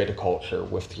basic Viticulture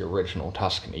with the original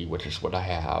Tuscany, which is what I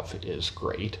have, is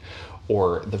great,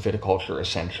 or the Viticulture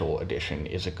Essential Edition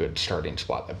is a good starting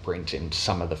spot that brings in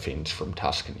some of the things from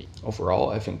Tuscany.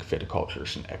 Overall, I think Viticulture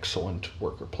is an excellent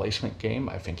worker placement game.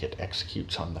 I think it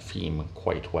executes on the theme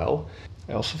quite well.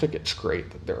 I also think it's great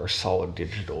that there are solid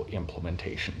digital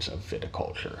implementations of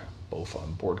Viticulture, both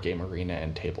on Board Game Arena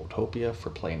and Tabletopia for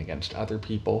playing against other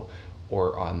people,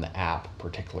 or on the app,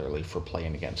 particularly for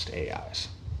playing against AIs.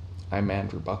 I'm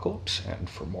Andrew Bucholtz, and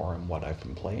for more on what I've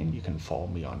been playing, you can follow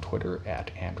me on Twitter at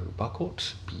Andrew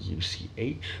Bucholtz,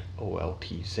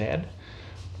 BUCHOLTZ,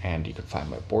 and you can find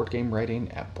my board game writing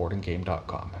at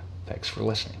boardandgame.com. Thanks for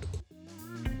listening.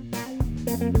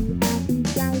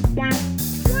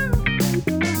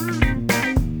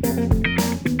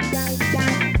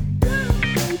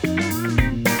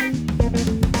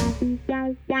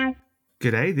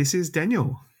 G'day, this is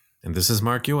Daniel. And this is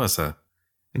Mark Uasa.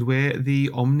 And we're the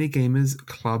Omni Gamers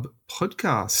Club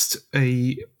podcast,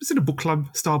 a sort of book club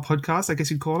style podcast, I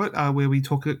guess you'd call it, where we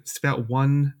talk about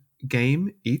one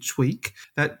game each week.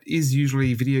 That is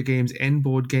usually video games and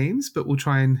board games, but we'll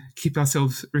try and keep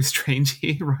ourselves restrained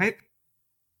here, right?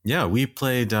 Yeah, we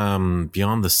played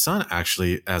Beyond the Sun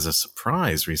actually as a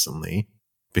surprise recently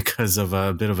because of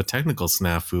a bit of a technical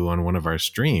snafu on one of our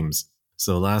streams.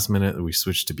 So last minute, we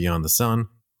switched to Beyond the Sun,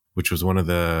 which was one of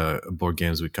the board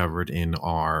games we covered in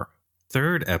our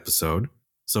 3rd episode.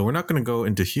 So we're not going to go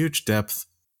into huge depth,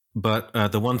 but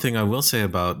the one thing I will say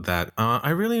about that, I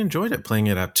really enjoyed it playing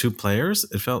it at 2 players.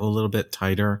 It felt a little bit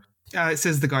tighter. It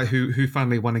says the guy who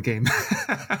finally won a game.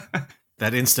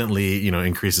 That instantly,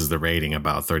 increases the rating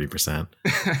about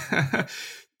 30%.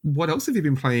 What else have you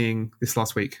been playing this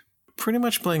last week? Pretty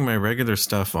much playing my regular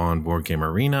stuff on Board Game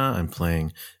Arena. I'm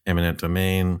playing Eminent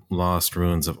Domain, Lost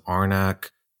Ruins of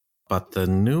Arnak. But the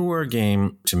newer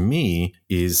game to me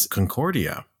is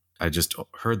Concordia. I just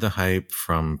heard the hype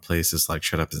from places like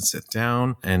Shut Up and Sit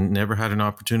Down and never had an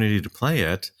opportunity to play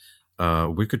it. A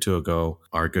week or 2 ago,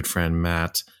 our good friend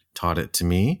Matt taught it to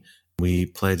me. We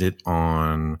played it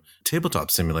on Tabletop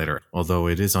Simulator, although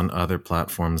it is on other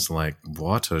platforms like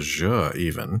Boîte à Jeux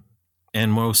even.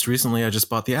 And most recently, I just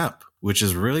bought the app, which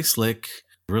is really slick,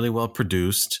 really well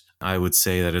produced. I would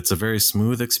say that it's a very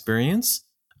smooth experience,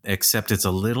 except it's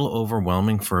a little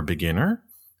overwhelming for a beginner.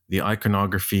 The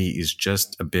iconography is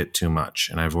just a bit too much,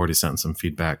 and I've already sent some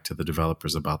feedback to the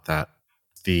developers about that.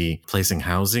 The placing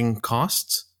housing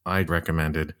costs, I'd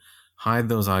recommended hide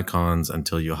those icons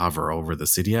until you hover over the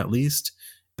city at least.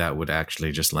 That would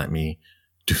actually just let me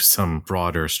do some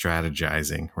broader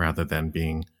strategizing rather than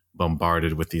being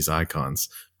bombarded with these icons.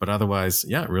 But otherwise,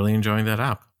 yeah, really enjoying that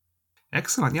app.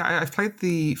 Excellent. Yeah, I've played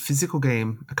the physical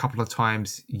game a couple of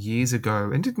times years ago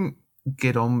and didn't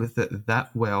get on with it that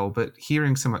well, but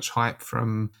hearing so much hype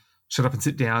from Shut Up and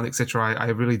Sit Down, etc.,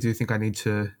 I really do think I need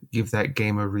to give that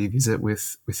game a revisit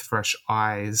with fresh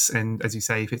eyes. And as you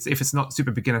say, if it's not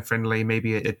super beginner friendly,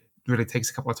 maybe it really takes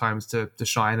a couple of times to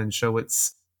shine and show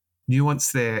its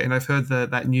nuance there. And I've heard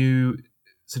that new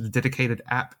sort of dedicated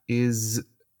app is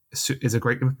a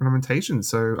great implementation,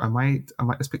 so I might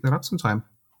just pick that up sometime.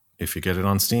 If you get it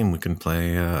on Steam, we can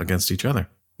play against each other.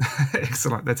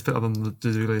 Excellent. That's put on the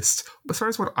to-do list. As far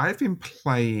as what I've been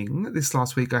playing, this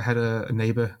last week I had a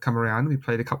neighbor come around. We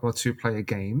played a couple of 2-player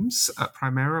games,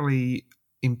 primarily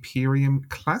Imperium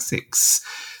Classics,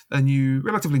 a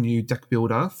relatively new deck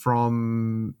builder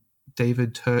from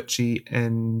David Turchi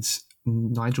and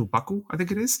Nigel Buckle, I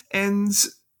think it is. And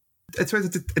it's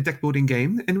a deck building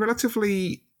game and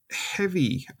relatively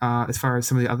heavy as far as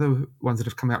some of the other ones that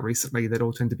have come out recently that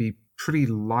all tend to be pretty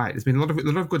light. There's been a lot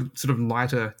of good sort of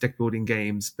lighter deck building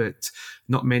games, but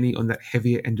not many on that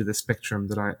heavier end of the spectrum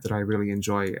that I really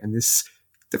enjoy. And this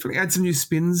definitely adds some new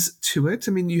spins to it.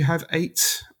 I mean, you have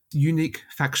 8 unique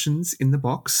factions in the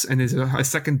box, and there's a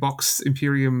second box,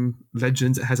 Imperium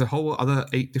Legends. It has a whole other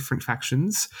 8 different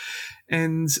factions,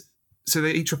 and so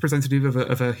they're each representative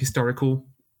of a historical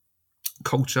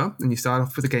culture. And you start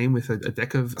off with a game with a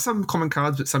deck of some common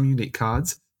cards, but some unique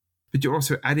cards. But you're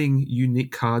also adding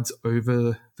unique cards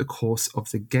over the course of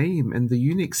the game. And the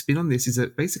unique spin on this is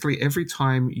that basically every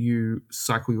time you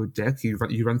cycle your deck, you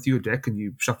run through your deck and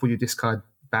you shuffle your discard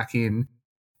back in.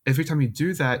 Every time you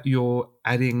do that, you're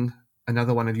adding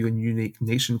another one of your unique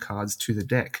nation cards to the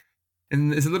deck.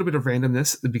 And there's a little bit of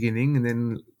randomness at the beginning, and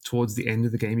then towards the end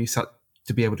of the game, you start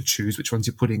to be able to choose which ones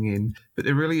you're putting in. But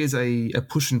there really is a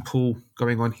push and pull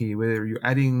going on here, where you're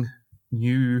adding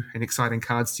new and exciting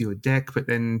cards to your deck, but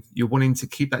then you're wanting to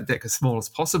keep that deck as small as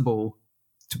possible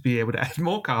to be able to add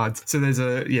more cards. So there's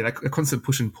a constant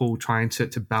push and pull trying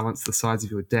to balance the size of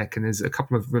your deck. And there's a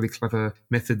couple of really clever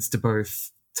methods to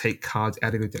both take cards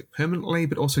out of your deck permanently,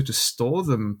 but also to store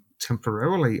them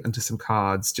temporarily into some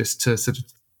cards, just to sort of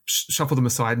shuffle them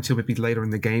aside until maybe later in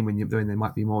the game when they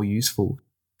might be more useful.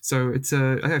 So it's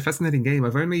a fascinating game.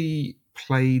 I've only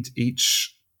played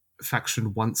each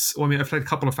faction once. Well, I mean, I've played a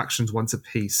couple of factions once a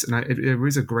piece, and there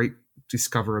is a great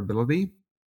discoverability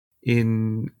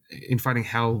in finding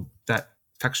how that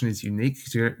faction is unique.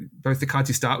 Both the cards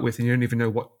you start with, and you don't even know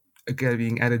what are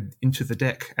being added into the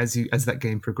deck as that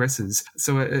game progresses.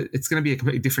 So it's going to be a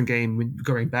completely different game when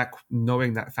going back,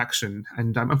 knowing that faction.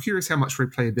 And I'm curious how much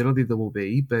replayability there will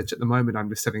be, but at the moment, I'm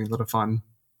just having a lot of fun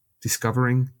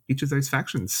discovering each of those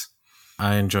factions.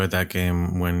 I enjoyed that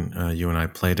game when you and I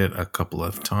played it a couple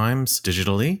of times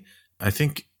digitally. I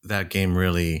think that game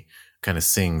really kind of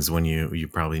sings when you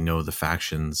probably know the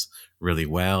factions really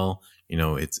well,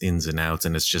 its ins and outs,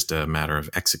 and it's just a matter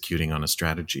of executing on a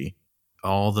strategy.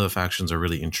 All the factions are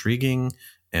really intriguing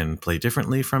and play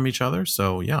differently from each other.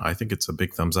 So yeah, I think it's a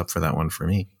big thumbs up for that one for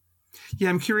me. Yeah,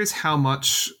 I'm curious how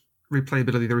much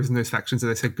replayability there is in those factions, as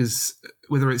I said, because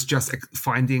whether it's just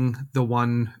finding the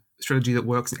one strategy that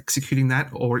works and executing that,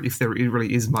 or if there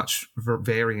really is much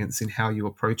variance in how you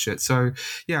approach it. So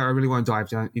yeah, I really want to dive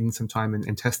down in some time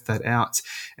and test that out.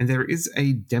 And there is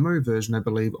a demo version, I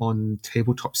believe, on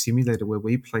Tabletop Simulator where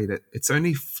we played it. It's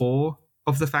only 4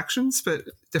 of the factions, but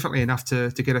definitely enough to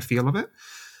get a feel of it.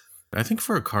 I think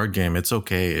for a card game, it's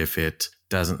okay if it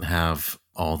doesn't have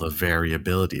all the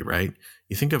variability, right?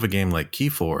 You think of a game like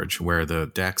Keyforge, where the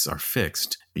decks are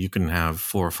fixed. You can have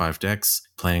 4 or 5 decks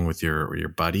playing with your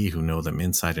buddy who know them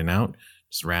inside and out.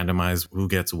 Just randomize who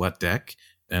gets what deck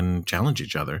and challenge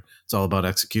each other. It's all about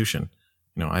execution.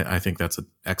 I think that's an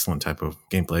excellent type of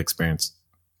gameplay experience.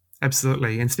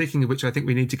 Absolutely. And speaking of which, I think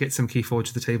we need to get some Keyforge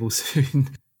to the table soon.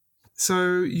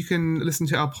 So you can listen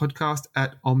to our podcast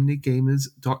at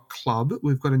omnigamers.club.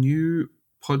 We've got a new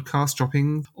podcast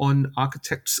dropping on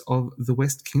Architects of the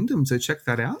West Kingdom, so check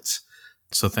that out.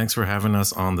 So thanks for having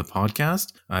us on the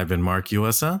podcast. I've been Mark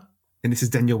Uesa. And this is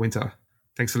Daniel Winter.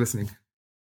 Thanks for listening.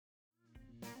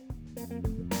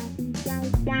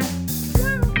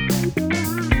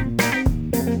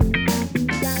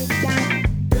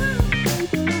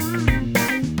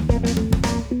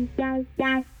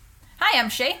 Hi, I'm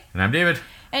Shay. And I'm David.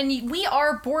 And we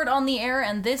are Board on the Air,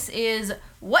 and this is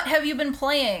What Have You Been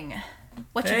Playing?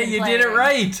 Hey, you did it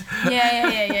right.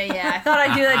 Yeah. I thought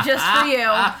I'd do that just for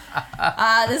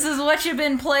you. This is What You've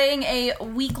Been Playing, a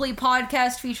weekly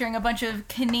podcast featuring a bunch of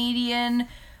Canadian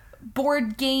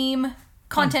board game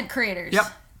content creators. Yep.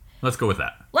 Let's go with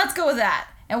that.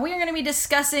 And we are going to be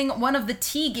discussing one of the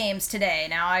T games today.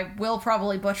 Now, I will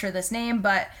probably butcher this name,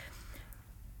 but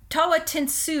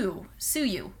Tawatinsuyu.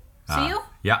 Suyu?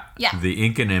 Yeah. The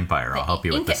Incan Empire. I'll help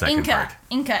you with the second part.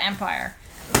 Inca Empire.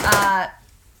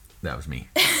 That was me.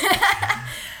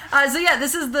 So yeah,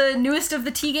 this is the newest of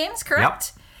the T games,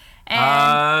 correct? Yep.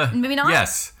 And maybe not?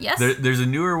 Yes. There's a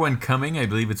newer one coming. I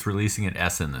believe it's releasing at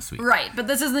Essen this week. Right, but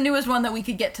this is the newest one that we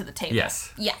could get to the table.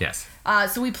 Yes. Yeah. Yes.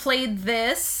 So we played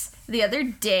this the other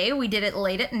day. We did it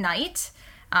late at night.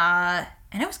 And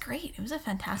it was great. It was a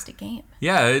fantastic game.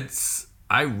 Yeah,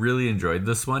 I really enjoyed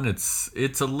this one. It's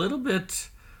a little bit,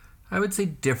 I would say,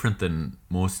 different than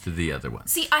most of the other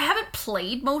ones. See, I haven't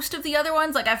played most of the other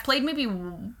ones. Like, I've played maybe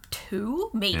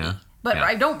 2, but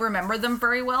I don't remember them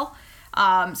very well.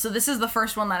 So this is the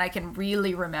first one that I can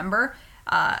really remember.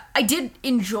 I did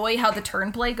enjoy how the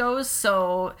turn play goes.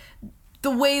 So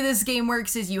the way this game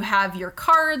works is you have your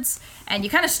cards, and you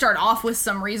kind of start off with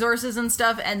some resources and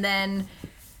stuff, and then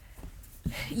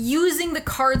using the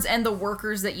cards and the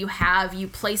workers that you have, you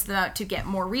place them out to get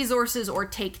more resources or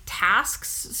take tasks,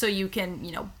 so you can,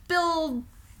 build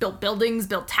buildings,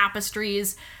 build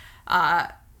tapestries,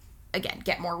 again,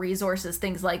 get more resources,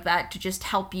 things like that, to just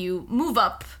help you move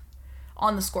up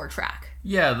on the score track.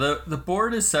 Yeah, the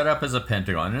board is set up as a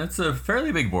pentagon, and it's a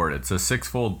fairly big board. It's a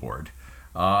 6-fold board.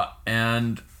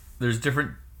 And there's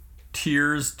different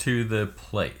tiers to the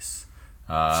place.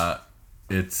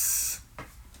 It's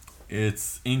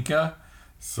Inca,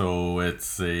 so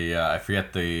it's I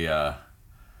forget the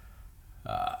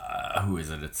who is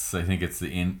it? I think it's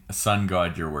the sun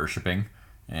god you're worshiping,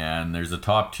 and there's a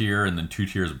top tier and then 2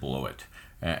 tiers below it.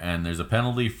 and there's a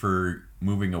penalty for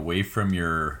moving away from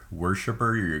your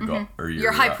worshiper, or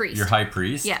your high priest. Your high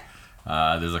priest. Yeah.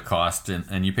 There's a cost,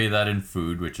 and you pay that in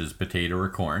food, which is potato or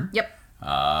corn. Yep.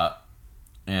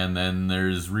 And then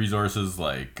there's resources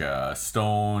like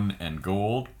stone and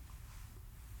gold,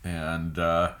 and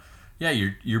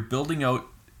you're building out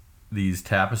these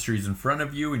tapestries in front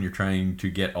of you, and you're trying to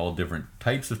get all different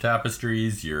types of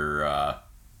tapestries. You're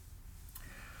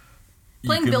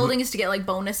playing buildings to get like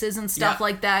bonuses and stuff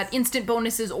like that, instant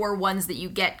bonuses or ones that you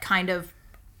get kind of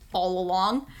all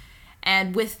along.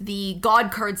 And with the god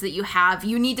cards that you have,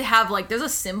 you need to have like, there's a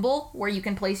symbol where you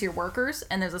can place your workers,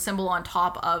 and there's a symbol on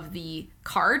top of the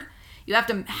card. You have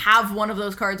to have one of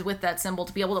those cards with that symbol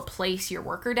to be able to place your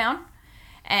worker down.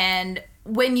 And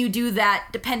when you do that,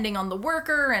 depending on the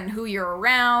worker and who you're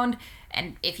around,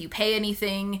 and if you pay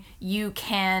anything, you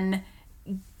can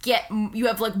you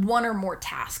have like one or more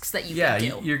tasks that you can do.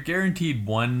 Yeah, you're guaranteed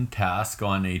one task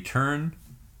on a turn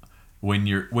when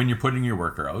you're putting your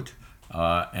worker out.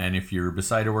 And if you're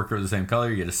beside a worker of the same color,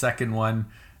 you get a second one.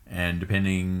 And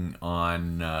depending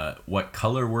on what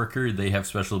color worker, they have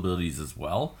special abilities as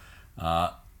well.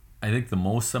 I think the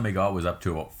most somebody got was up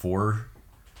to about 4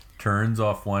 turns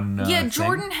off one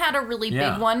Jordan had a really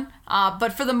big one,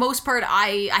 but for the most part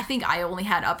I think I only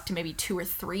had up to maybe 2 or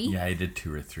 3. Yeah, I did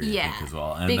 2 or 3 I think as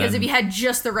well. And because if you had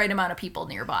just the right amount of people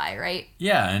nearby, right?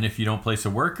 Yeah, and if you don't place a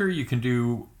worker, you can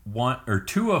do 1 or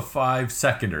 2 of 5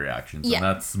 secondary actions, and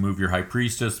that's move your high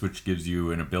priestess, which gives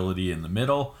you an ability in the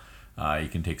middle. You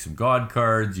can take some god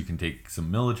cards, you can take some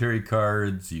military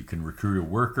cards, you can recruit a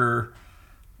worker,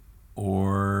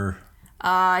 or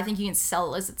I think you can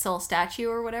sell a statue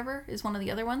or whatever is one of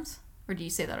the other ones. Or did you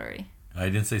say that already? I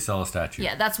didn't say sell a statue.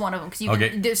 Yeah, that's one of them.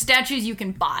 Because there's statues you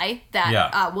can buy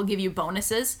that will give you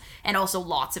bonuses and also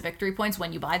lots of victory points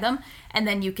when you buy them. And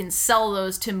then you can sell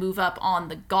those to move up on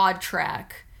the god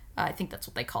track. I think that's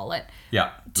what they call it.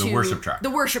 Yeah, the worship track.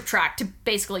 The worship track to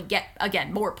basically get,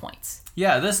 again, more points.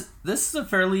 Yeah, this is a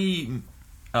fairly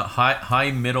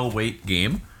high middleweight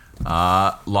game.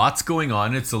 Lots going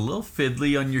on. It's a little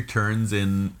fiddly on your turns,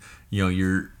 and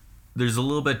there's a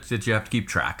little bit that you have to keep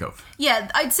track of.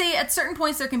 Yeah, I'd say at certain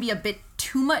points there can be a bit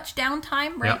too much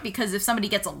downtime, right? Yep. Because if somebody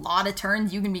gets a lot of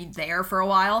turns, you can be there for a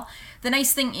while. The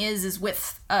nice thing is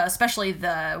with especially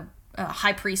the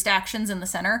high priest actions in the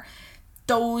center,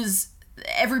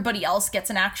 everybody else gets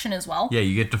an action as well. Yeah,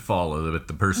 you get to follow, but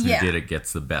the person who did it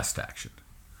gets the best action.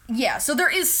 Yeah, so there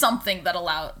is something that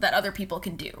other people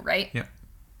can do, right? Yeah.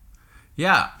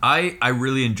 Yeah, I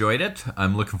really enjoyed it.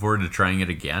 I'm looking forward to trying it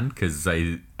again because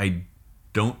I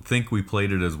don't think we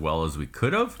played it as well as we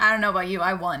could have. I don't know about you.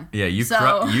 I won. Yeah,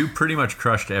 you pretty much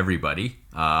crushed everybody.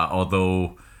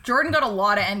 Although Jordan got a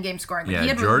lot of endgame scoring. But he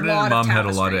had Jordan and Mom had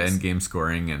a lot of endgame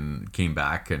scoring and came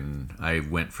back, and I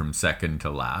went from second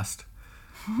to last.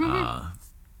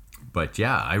 But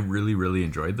yeah, I really, really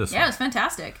enjoyed this one. Yeah, it was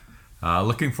fantastic.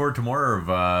 Looking forward to more of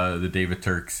the David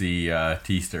Turksy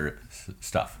T-Stir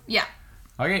stuff. Yeah.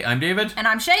 Okay, I'm David. And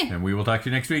I'm Shay. And we will talk to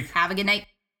you next week. Have a good night.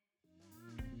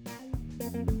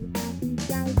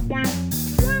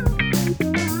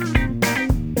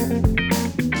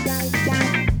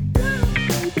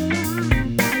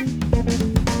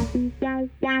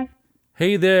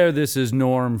 Hey there, this is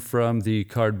Norm from the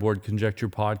Cardboard Conjecture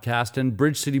podcast and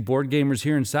Bridge City Board Gamers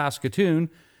here in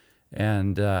Saskatoon.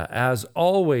 And as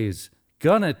always,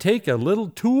 gonna take a little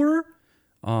tour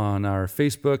on our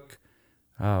Facebook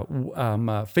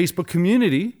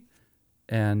community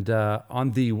and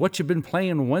on the What You Been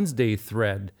Playing Wednesday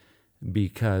thread,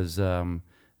 because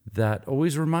that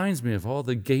always reminds me of all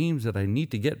the games that I need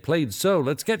to get played. So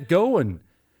let's get going.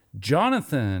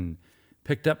 Jonathan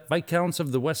picked up Viscounts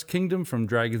of the West Kingdom from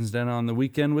Dragon's Den on the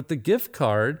weekend with the gift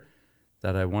card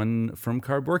that I won from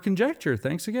Cardboard Conjecture.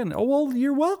 Thanks again. Oh, well,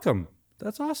 you're welcome.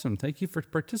 That's awesome. Thank you for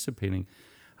participating.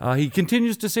 He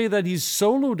continues to say that he's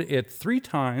soloed it 3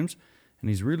 times, and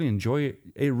he's really enjoying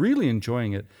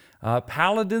it.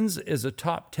 Paladins is a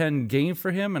top 10 game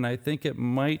for him, and I think it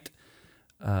might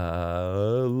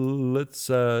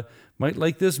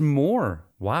like this more.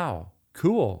 Wow,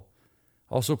 cool.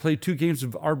 Also played 2 games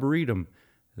of Arboretum.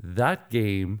 That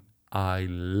game I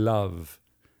love.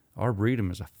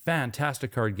 Arboretum is a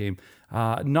fantastic card game.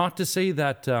 Not to say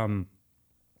that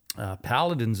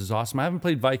Paladins is awesome. I haven't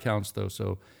played Viscounts though,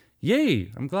 so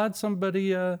yay! I'm glad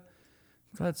somebody is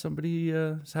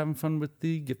having fun with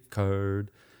the gift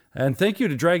card. And thank you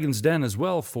to Dragon's Den as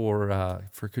well for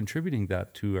contributing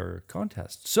that to our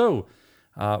contest. So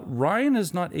Ryan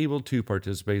is not able to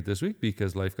participate this week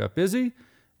because life got busy.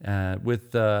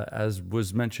 With as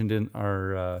was mentioned in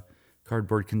our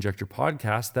Cardboard Conjecture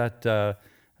podcast, that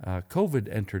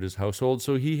COVID entered his household,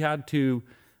 so he had to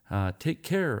take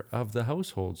care of the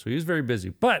household. So he was very busy.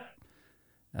 But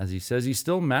as he says, he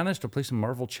still managed to play some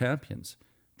Marvel Champions.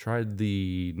 Tried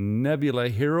the Nebula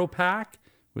Hero Pack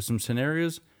with some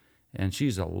scenarios, and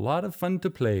she's a lot of fun to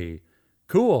play.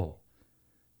 Cool.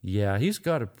 Yeah, he's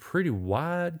got a pretty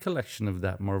wide collection of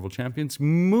that Marvel Champions.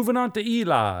 Moving on to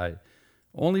Eli.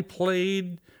 Only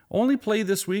play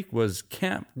this week was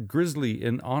Camp Grizzly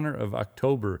in honor of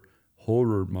October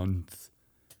Horror Month.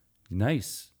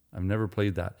 Nice. I've never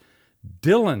played that.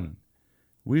 Dylan.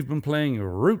 We've been playing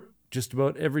Root just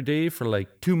about every day for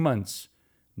like 2 months.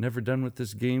 Never done with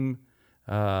this game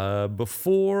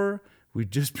before. We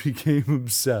just became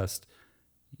obsessed.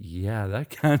 Yeah, that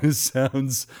kind of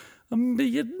sounds...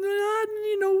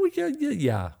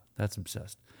 yeah, that's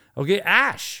obsessed. Okay,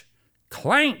 Ash.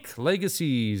 Clank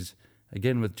Legacies.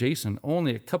 Again with Jason.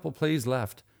 Only a couple plays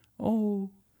left.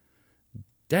 Oh,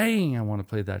 dang, I want to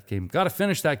play that game. Got to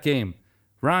finish that game.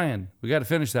 Ryan, we got to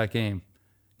finish that game.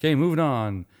 Okay, moving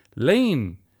on.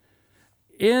 Lane.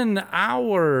 In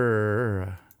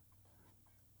our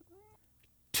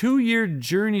 2-year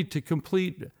journey to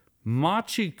complete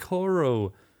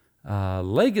Machikoro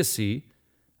Legacy,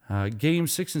 game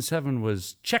 6 and 7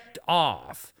 was checked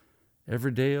off.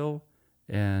 Everdale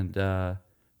and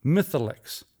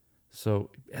Mythalix.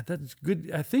 So that's good.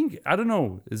 I think, I don't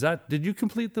know, did you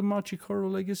complete the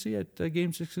Machikoro Legacy at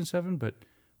game 6 and 7? But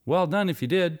well done if you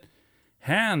did.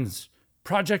 Hands,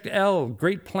 Project L,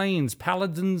 Great Plains,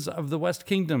 Paladins of the West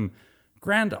Kingdom,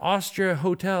 Grand Austria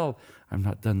Hotel. I'm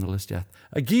not done the list yet.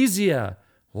 Agizia,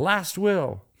 Last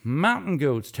Will, Mountain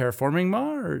Goats, Terraforming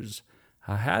Mars.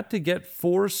 I had to get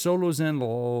 4 solos in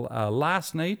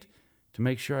last night to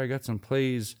make sure I got some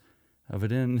plays of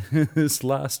it in this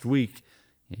last week.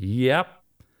 Yep,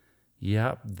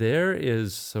 there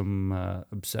is some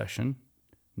obsession.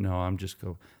 No, I'm just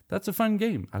go. That's a fun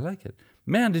game. I like it.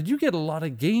 Man, did you get a lot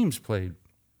of games played?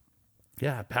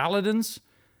 Yeah, Paladins,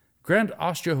 Grand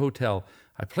Austria Hotel.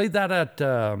 I played that at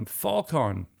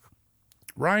FallCon.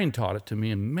 Ryan taught it to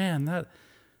me, and man,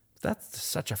 that's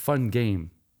such a fun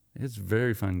game. It's a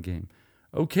very fun game.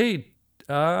 Okay,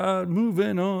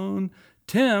 moving on.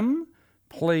 Tim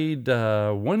played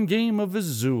 1 game of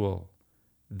Azul.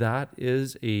 That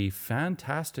is a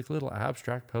fantastic little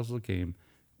abstract puzzle game.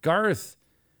 Garth,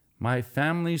 my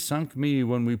family sunk me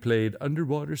when we played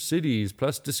Underwater Cities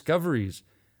plus Discoveries.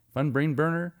 Fun brain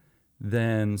burner.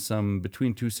 Then some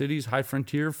Between Two Cities, High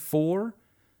Frontier 4.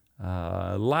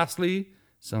 Lastly,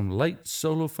 some light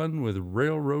solo fun with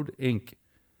Railroad Inc.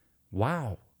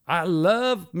 Wow. I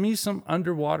love me some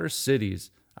Underwater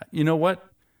Cities. You know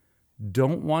what?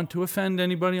 Don't want to offend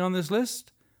anybody on this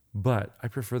list, but I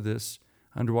prefer this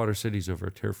Underwater Cities over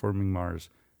Terraforming Mars.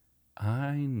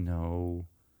 I know.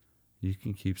 You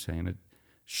can keep saying it.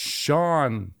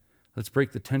 Sean, let's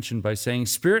break the tension by saying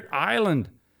Spirit Island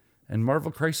and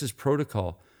Marvel Crisis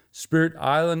Protocol. Spirit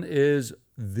Island is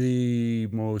the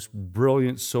most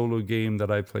brilliant solo game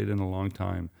that I played in a long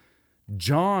time.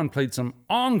 John played some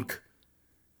Ankh.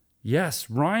 Yes,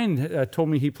 Ryan told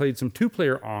me he played some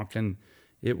 2-player Ankh, and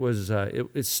it was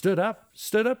it stood up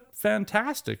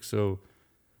fantastic. So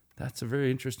that's a very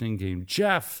interesting game.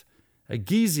 Jeff,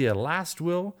 Agizia, Last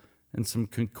Will, and some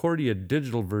Concordia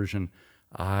digital version.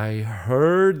 I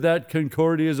heard that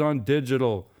Concordia is on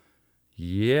digital.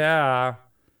 Yeah,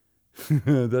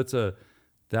 that's a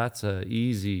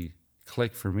easy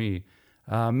click for me.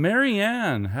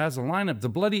 Marianne has a lineup: The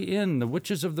Bloody Inn, The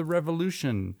Witches of the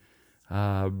Revolution,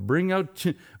 Bring Out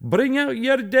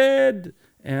Your Dead,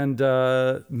 and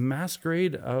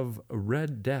Masquerade of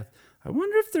Red Death. I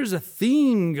wonder if there's a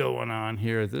theme going on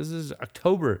here. This is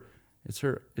October. It's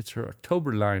her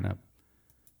October lineup.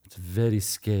 It's very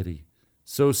scary.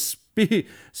 So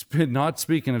not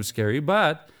speaking of scary,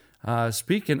 but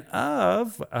speaking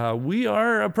of, we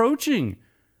are approaching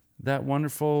that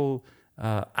wonderful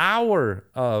hour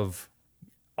of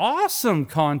awesome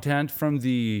content from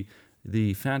the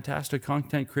fantastic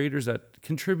content creators that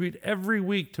contribute every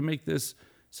week to make this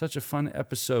such a fun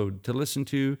episode to listen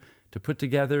to put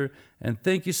together. And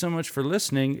thank you so much for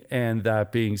listening. And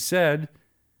that being said,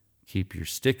 keep your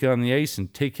stick on the ice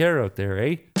and take care out there,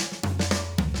 eh?